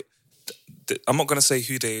because I'm not going to say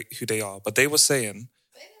who they are, but they were saying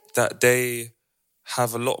that they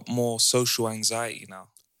have a lot more social anxiety now.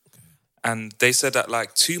 And they said that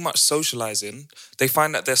like too much socializing, they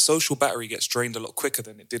find that their social battery gets drained a lot quicker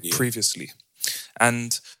than it did previously.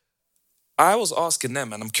 And I was asking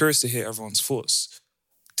them, and I'm curious to hear everyone's thoughts.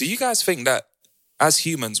 Do you guys think that as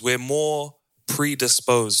humans, we're more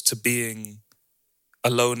predisposed to being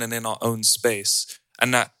alone and in our own space?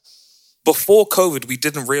 And that before COVID, we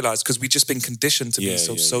didn't realize because we'd just been conditioned to be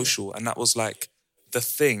so social. And that was like the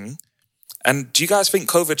thing. And do you guys think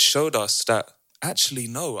COVID showed us that actually,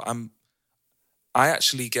 no, I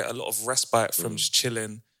actually get a lot of respite from just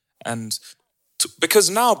chilling. And Because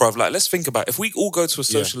now, bruv, like, let's think about it. If we all go to a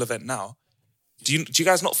social event now, do you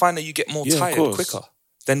guys not find that you get more tired quicker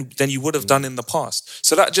than you would have done in the past?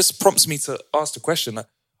 So that just prompts me to ask the question, like,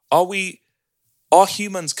 are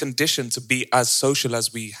humans conditioned to be as social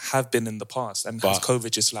as we have been in the past? And has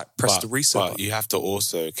COVID just like pressed the reset button? But you have to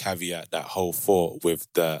also caveat that whole thought with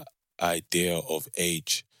the idea of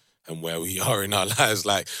age and where we are in our lives.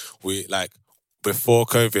 Like, before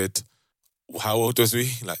COVID, how old was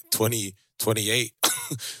we? Like 20, 28.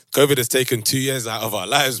 COVID has taken 2 years out of our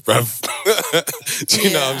lives, bruv. Do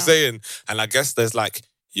you know what I'm saying? And I guess there's like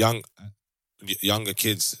younger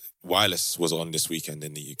kids. Wireless was on this weekend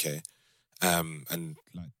in the UK. And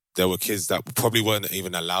like, there were kids that probably weren't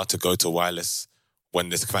even allowed to go to Wireless when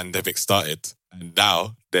this pandemic started. And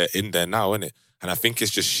now they're in there now, isn't it? And I think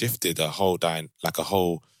it's just shifted a whole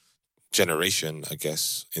generation, I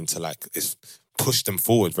guess, into like, it's pushed them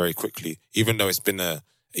forward very quickly, even though it's been a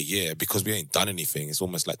year, because we ain't done anything. It's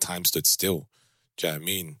almost like time stood still. Do you know what I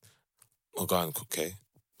mean? Oh, go on, okay.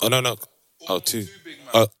 Oh, no. Oh, 2.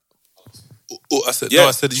 I said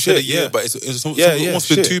you said a year, but it's almost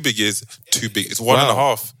been 2 big years. Too big. It's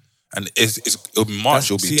 1.5, and it'll be March.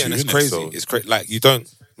 It'll be 2. And it's crazy. It's crazy. Like, you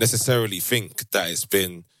don't necessarily think that it's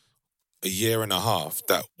been a year and a half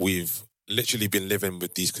that we've literally been living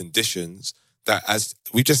with these conditions that as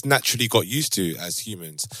we just naturally got used to as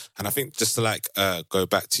humans. And I think just to like go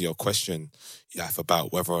back to your question, Yaf,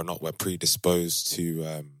 about whether or not we're predisposed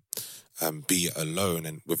to be alone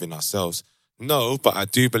and within ourselves. No, but I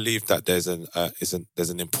do believe that there's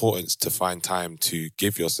an importance to find time to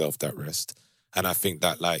give yourself that rest. And I think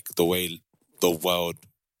that like the way the world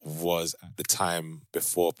was at the time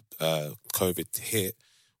before COVID hit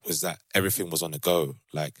was that everything was on the go.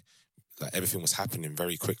 Like everything was happening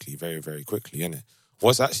very quickly, very, very quickly, innit?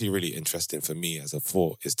 What's actually really interesting for me as a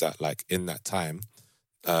thought is that like in that time,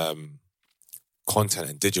 content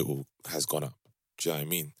and digital has gone up. Do you know what I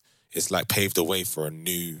mean? It's like paved the way for a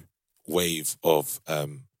new wave of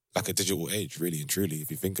like a digital age, really and truly.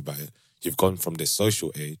 If you think about it, you've gone from this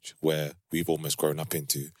social age where we've almost grown up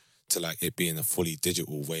into to like it being a fully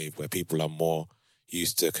digital wave where people are more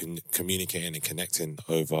used to communicating and connecting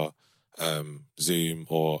over Zoom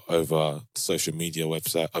or over social media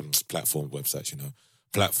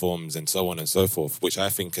platforms and so on and so forth, which I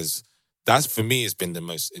think that's for me has been the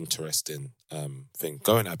most interesting thing.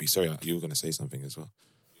 Go on, Abby. Sorry, you were going to say something as well.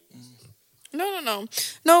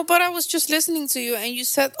 No, but I was just listening to you and you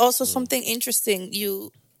said also something interesting.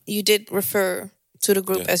 You did refer to the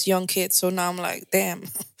group as young kids, so now I'm like, damn,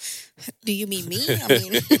 do you mean me? I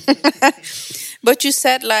mean, but you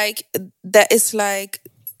said like that it's like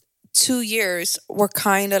 2 years were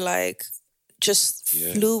kind of like just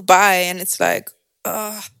flew by, and it's like,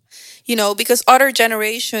 because other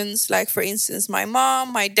generations, like for instance, my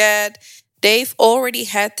mom, my dad, they've already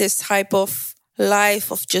had this type of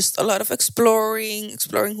life of just a lot of exploring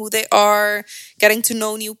who they are, getting to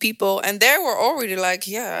know new people. And they were already like,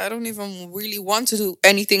 I don't even really want to do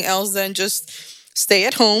anything else than just stay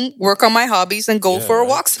at home, work on my hobbies and go for a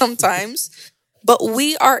walk sometimes. But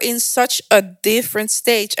we are in such a different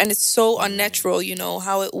stage and it's so unnatural,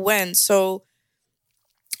 how it went. So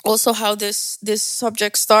also how this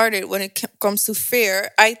subject started when it comes to fear,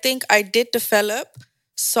 I think I did develop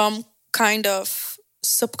some kind of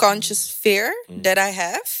subconscious fear that I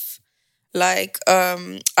have. Like,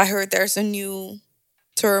 I heard there's a new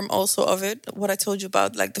term also of it, what I told you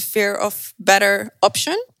about, like the fear of better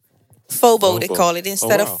option. FOMO, they call it,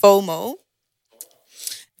 instead of FOMO.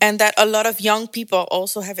 And that a lot of young people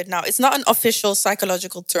also have it now. It's not an official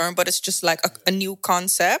psychological term, but it's just like a new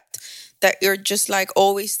concept that you're just like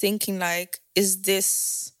always thinking like, is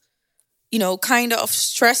this, kind of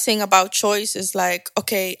stressing about choices. Like,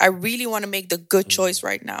 okay, I really want to make the good choice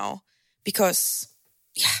right now because,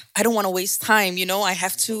 I don't want to waste time. I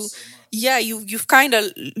have to, you've kind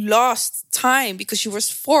of lost time because you were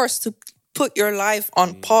forced to put your life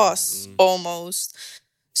on pause almost.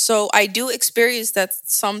 So I do experience that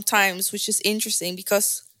sometimes, which is interesting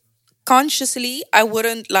because consciously, I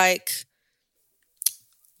don't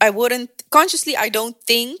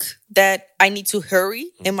think that I need to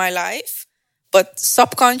hurry in my life. But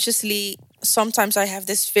subconsciously, sometimes I have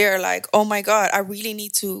this fear like, oh my God, I really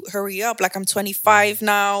need to hurry up. Like I'm 25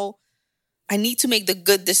 now. I need to make the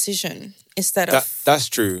good decision instead of... That's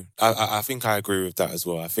true. I think I agree with that as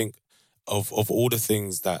well. I think of all the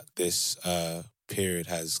things that this period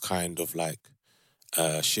has kind of like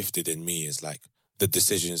shifted in me is like the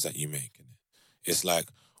decisions that you make. It's like,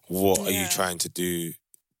 what are you trying to do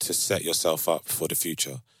to set yourself up for the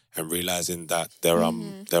future? And realizing that there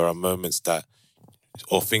are moments that,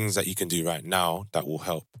 or things that you can do right now that will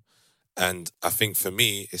help. And I think for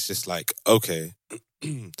me, it's just like, okay,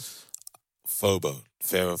 FOBO,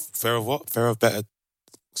 fear of what? Fear of better.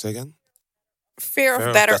 Say again. Fear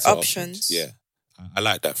of better options. Yeah, I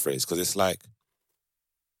like that phrase because it's like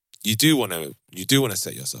you do want to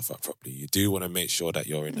set yourself up properly. You do want to make sure that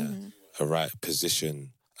you're in a right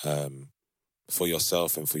position for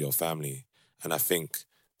yourself and for your family. And I think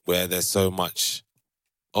where there's so much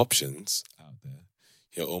options out there,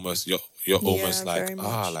 you're almost like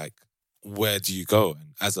like where do you go?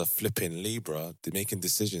 And as a flipping Libra, making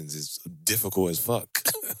decisions is difficult as fuck.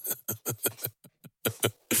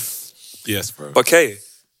 Yes, bro. Okay.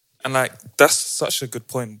 And like, that's such a good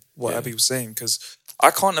point, what Abby was saying, because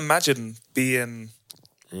I can't imagine being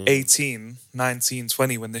 18, 19,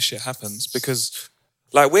 20 when this shit happens, because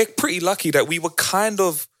like, we're pretty lucky that we were kind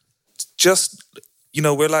of just,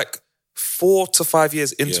 we're like 4 to 5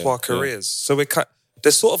 years into our careers. So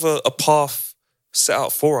there's sort of a path set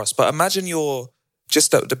out for us. But imagine you're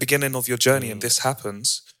just at the beginning of your journey and this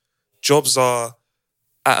happens. Jobs are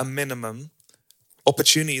at a minimum.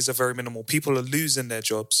 Opportunities are very minimal. People are losing their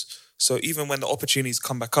jobs. So even when the opportunities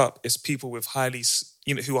come back up, it's people with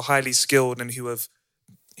who are highly skilled and who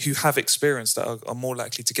have experience that are more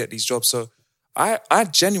likely to get these jobs. So I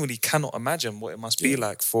genuinely cannot imagine what it must be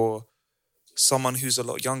like for someone who's a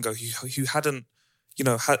lot younger, who hadn't,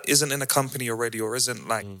 isn't in a company already or isn't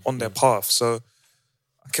like on their path. So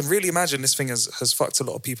I can really imagine this thing has fucked a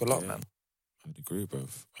lot of people up, man. I'd agree, bro.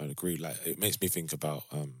 I'd agree. Like, it makes me think about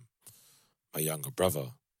my younger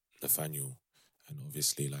brother, Nathaniel, and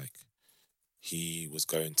obviously, like, he was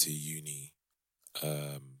going to uni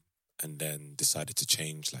and then decided to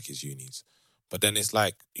change, like, his unis. But then it's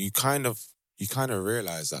like, you kind of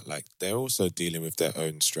realize that, like, they're also dealing with their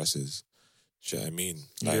own stresses. Do you know what I mean?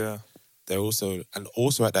 Like, they're also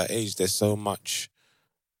at that age, there's so much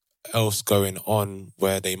else going on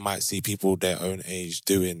where they might see people their own age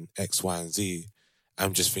doing X, Y, and Z.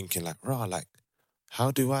 I'm just thinking like, like,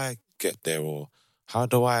 how do I get there? Or how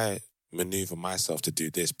do I maneuver myself to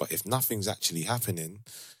do this? But if nothing's actually happening,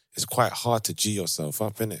 it's quite hard to G yourself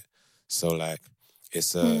up, innit? So like,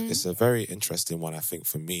 it's a very interesting one, I think,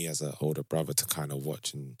 for me as an older brother to kind of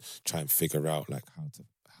watch and try and figure out like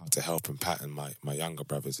how to help and pattern my younger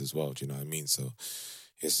brothers as well. Do you know what I mean? So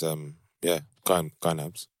it's go on,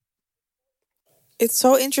 Abs. It's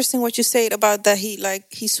so interesting what you said about that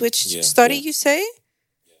he switched study, you say?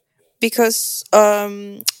 Because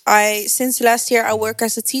since last year I work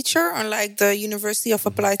as a teacher on like the University of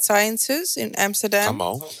Applied Sciences in Amsterdam. Come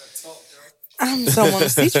on. I'm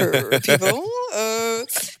someone's teacher, people.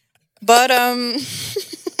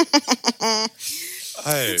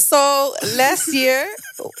 Hey. So last year,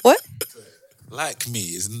 what? Like me,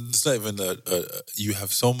 it's not even you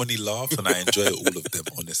have so many laughs and I enjoy all of them,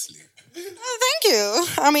 honestly. Thank you.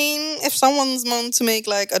 I mean, if someone's meant to make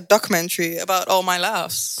like a documentary about all my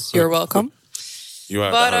laughs, you're welcome. You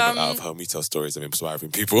are out of home. You tell stories of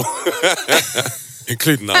inspiring people,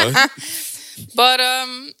 including now. But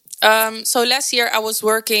so last year I was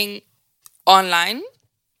working online.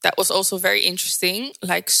 That was also very interesting.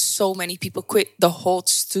 Like, so many people quit the whole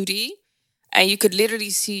study. And you could literally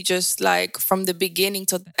see just like from the beginning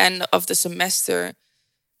to the end of the semester,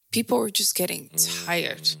 people were just getting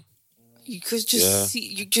tired. You could just see,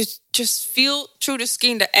 you just feel through the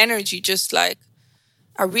skin, the energy, just like,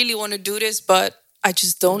 I really want to do this, but I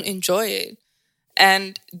just don't enjoy it.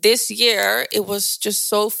 And this year, it was just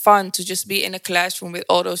so fun to just be in a classroom with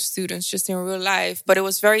all those students just in real life. But it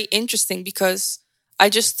was very interesting because I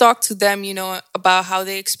just talked to them, about how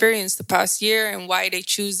they experienced the past year and why they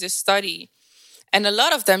choose this study. And a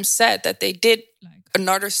lot of them said that they did like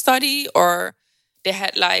another study or they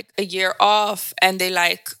had like a year off and they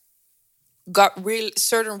like got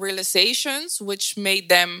certain realizations which made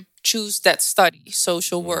them choose that study,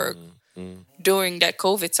 social work, during that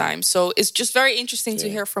COVID time. So it's just very interesting to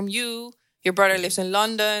hear from you. Your brother lives in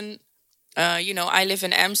London. I live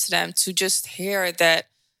in Amsterdam, to just hear that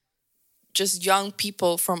just young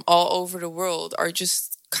people from all over the world are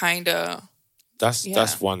just kind of...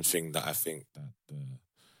 That's one thing that I think that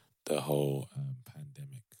the whole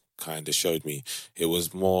pandemic kind of showed me. It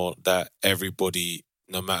was more that everybody,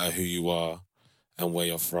 no matter who you are and where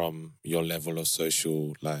you're from, your level of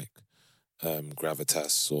social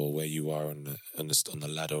gravitas or where you are on the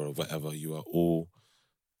ladder or whatever, we are all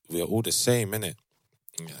the same, innit?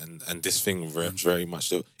 And this thing very much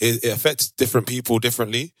so it affects different people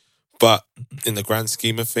differently, but in the grand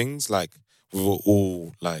scheme of things, like, we were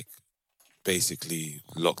all like basically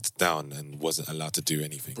locked down and wasn't allowed to do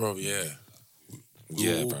anything. Bro, we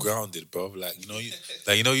were all grounded, bro. Like,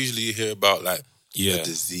 usually you hear about like a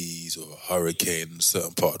disease or a hurricane in a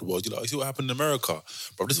certain part of the world. You see what happened in America,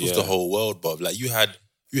 bro. This was the whole world, bro. Like you had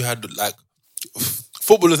like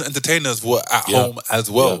footballers and entertainers were at home as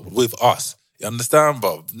well with us. You understand,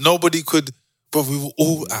 bro? Nobody could, bro. We were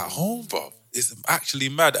all at home, bro. It's actually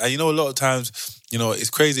mad. And you know, a lot of times, you know, it's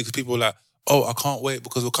crazy because people are like, oh, I can't wait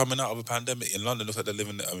because we're coming out of a pandemic. In London, looks like they're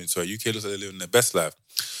living, UK looks like they're living their best life.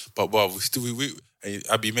 But, bro,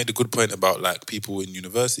 Abby made a good point about, like, people in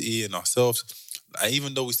university and ourselves. And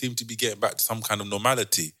even though we seem to be getting back to some kind of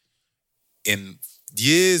normality, in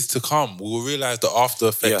years to come, we will realise the after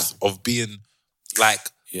effects of being, like,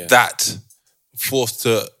 that forced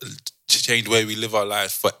to change the way we live our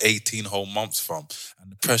lives for 18 whole months from.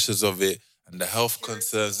 And the pressures of it, and the health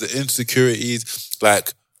concerns, the insecurities,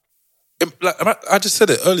 like I just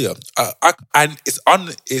said it earlier. And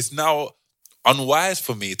it's now unwise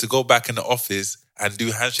for me to go back in the office and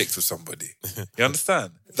do handshakes with somebody. You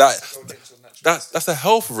understand? That's a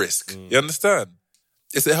health risk. You understand?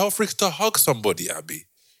 It's a health risk to hug somebody, Abby.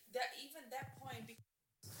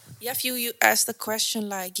 Yeah, if you ask the question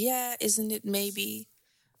like, isn't it maybe,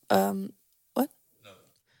 what? No.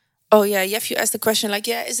 Oh yeah, if you ask the question like,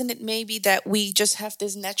 isn't it maybe that we just have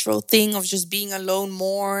this natural thing of just being alone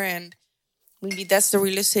more, and maybe that's the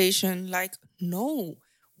realization. Like, no,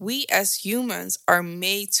 we as humans are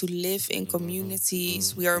made to live in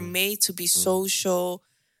communities. We are made to be social,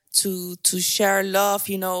 to share love.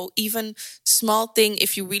 You know, even small thing.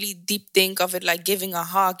 If you really deep think of it, like giving a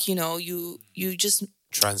hug. You know, you just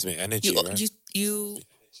transmit energy, right?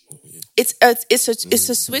 It's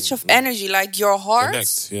a switch of energy. Like your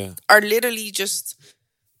hearts are literally just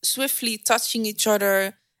swiftly touching each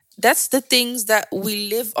other. That's the things that we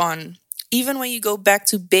live on. Even when you go back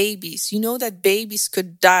to babies, you know that babies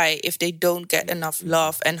could die if they don't get enough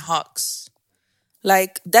love and hugs.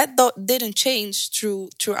 Like that didn't change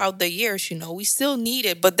throughout the years. You know, we still need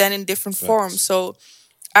it, but then in different forms. So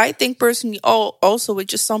I think personally, also with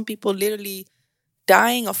just some people literally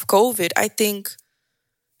dying of COVID, I think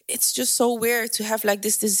it's just so weird to have like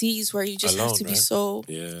this disease where you just have to be so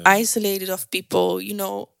isolated of people. You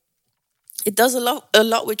know, it does a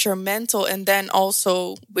lot with your mental and then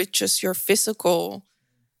also with just your physical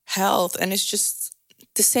health. And it's just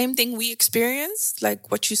the same thing we experienced,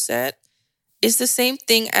 like what you said. It's the same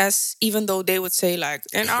thing as, even though they would say like,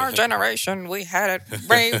 in our generation, we had it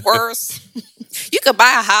way worse. You could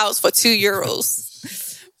buy a house for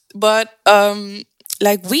 €2. But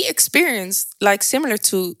like we experienced, like similar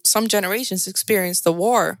to some generations experienced the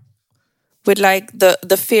war with like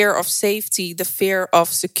the fear of safety, the fear of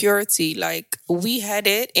security. Like we had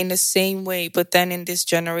it in the same way, but then in this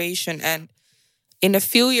generation. And in a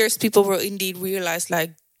few years, people will indeed realize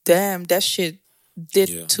like, damn, that shit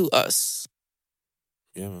did to us.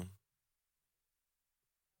 Yeah, man.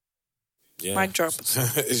 Yeah. Mic drop.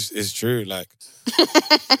 it's true. Like,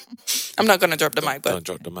 I'm not gonna drop the mic, but don't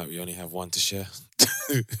drop the mic. We only have one to share.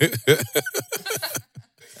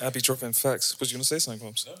 Abby dropping facts. Was you gonna say something,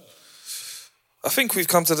 Pops? No. I think we've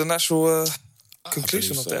come to the natural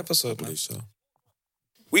conclusion of the episode. I believe so.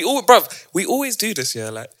 We always do this, yeah.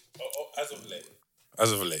 Like,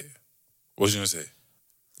 As of late, what was you gonna say?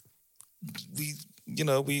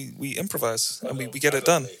 We improvise and we get it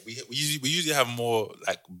done. We usually have more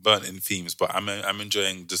like burnt-in themes, but I'm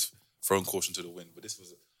enjoying just throwing caution to the wind. But this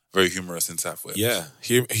was very humorous, insightful. Yeah,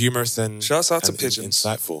 humorous and shouts out to Pigeons.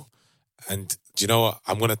 Insightful. And do you know what?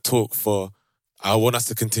 I want us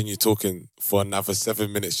to continue talking for another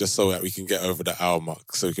 7 minutes just so that we can get over the hour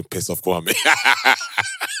mark so we can piss off Kwame.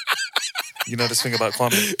 You know this thing about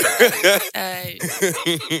Kwame?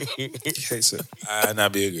 He hates it. And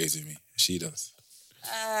Abby agrees with me. She does.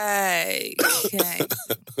 Okay.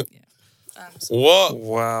 What?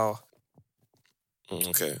 Wow.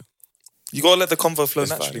 Okay. You gotta let the convo flow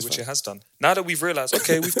naturally, which it has done. Now that we've realised,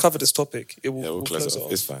 okay, we've covered this topic, we'll close it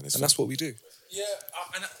off. It's fine. And that's what we do. Yeah,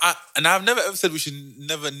 and I've never ever said we should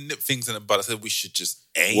never nip things in the bud. I said we should just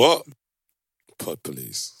aim. What? Pod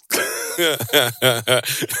police. Yeah.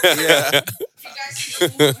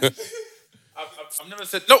 I've never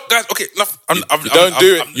said no, guys. Okay, enough. You don't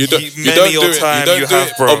do it. You don't do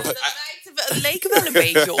it, bro.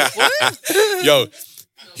 Yo,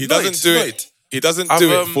 he doesn't do it. He doesn't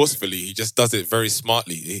do it forcefully. He just does it very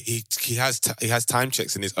smartly. He has time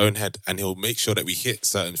checks in his own head, and he'll make sure that we hit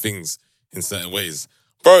certain things in certain ways.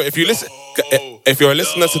 Bro, if you're a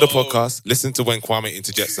listener to the podcast, listen to when Kwame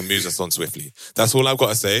interjects and moves us on swiftly. That's all I've got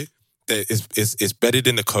to say. It's bedded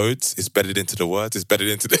in the codes. It's bedded into the words. It's bedded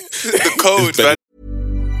into the codes, man.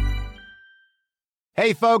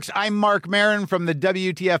 Hey, folks, I'm Mark Maron from the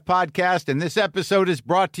WTF Podcast, and this episode is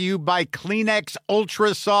brought to you by Kleenex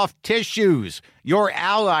Ultra Soft Tissues, your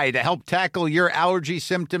ally to help tackle your allergy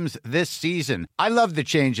symptoms this season. I love the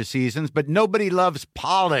change of seasons, but nobody loves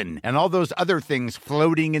pollen and all those other things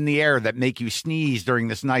floating in the air that make you sneeze during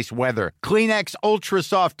this nice weather. Kleenex Ultra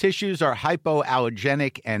Soft Tissues are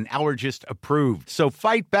hypoallergenic and allergist approved. So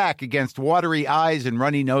fight back against watery eyes and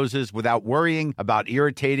runny noses without worrying about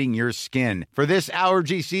irritating your skin. For this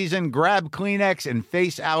allergy season, grab Kleenex and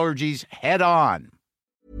face allergies head on.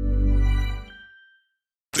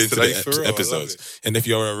 Into the episodes. And if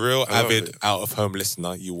you're a real avid out-of-home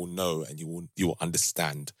listener, you will know and you will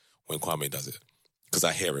understand when Kwame does it. Because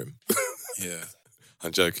I hear him. Yeah.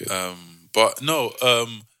 I'm joking. But no,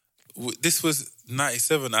 this was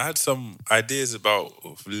 97. I had some ideas about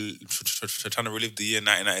trying to relive the year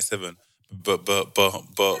 1997. But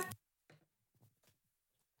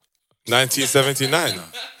 1979.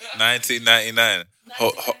 1999.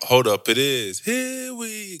 Hold up, it is. Here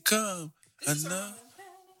we come.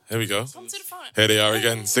 Here we go. Here they are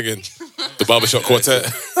again, singing the Barbershop Quartet.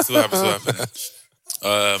 That's what happened.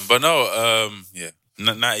 But no,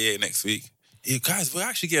 98 next week. Yeah, guys, we're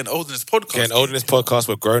actually getting old in this podcast. Getting old in this podcast.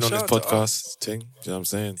 We're growing on this podcast. Ting, you know what I'm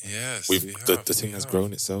saying? Yes, the thing has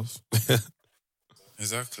grown itself.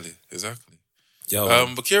 Exactly. Yo,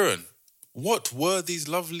 but Kieran, what were these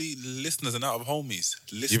lovely listeners and out-of-homies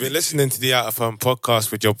listening You've been listening to the Out of Home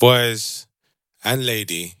podcast with your boys and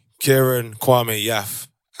lady, Kieran, Kwame, Yaf,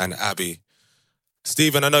 and Abby.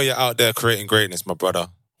 Stephen, I know you're out there creating greatness, my brother.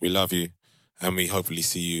 We love you. And we hopefully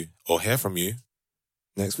see you or hear from you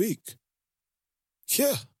next week.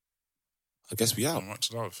 Yeah. I guess we out.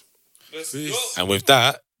 Much love. Peace. And with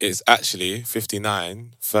that, it's actually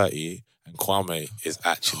 59:30 and Kwame is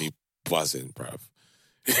actually buzzing, bruv.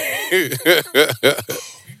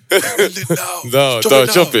 No, don't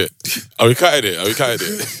chop it. Are we cutting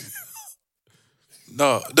it?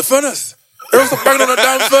 No, the furnace. Everyone stop banging on the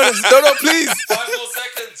damn furnace. No, please. 5 more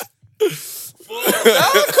seconds.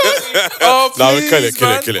 Oh, please, no, we kill it.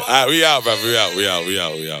 man. All right, we out, bruv. We out.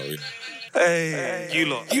 Hey, you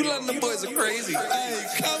lot. You London boys are crazy. Hey,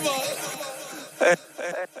 come on. Hey.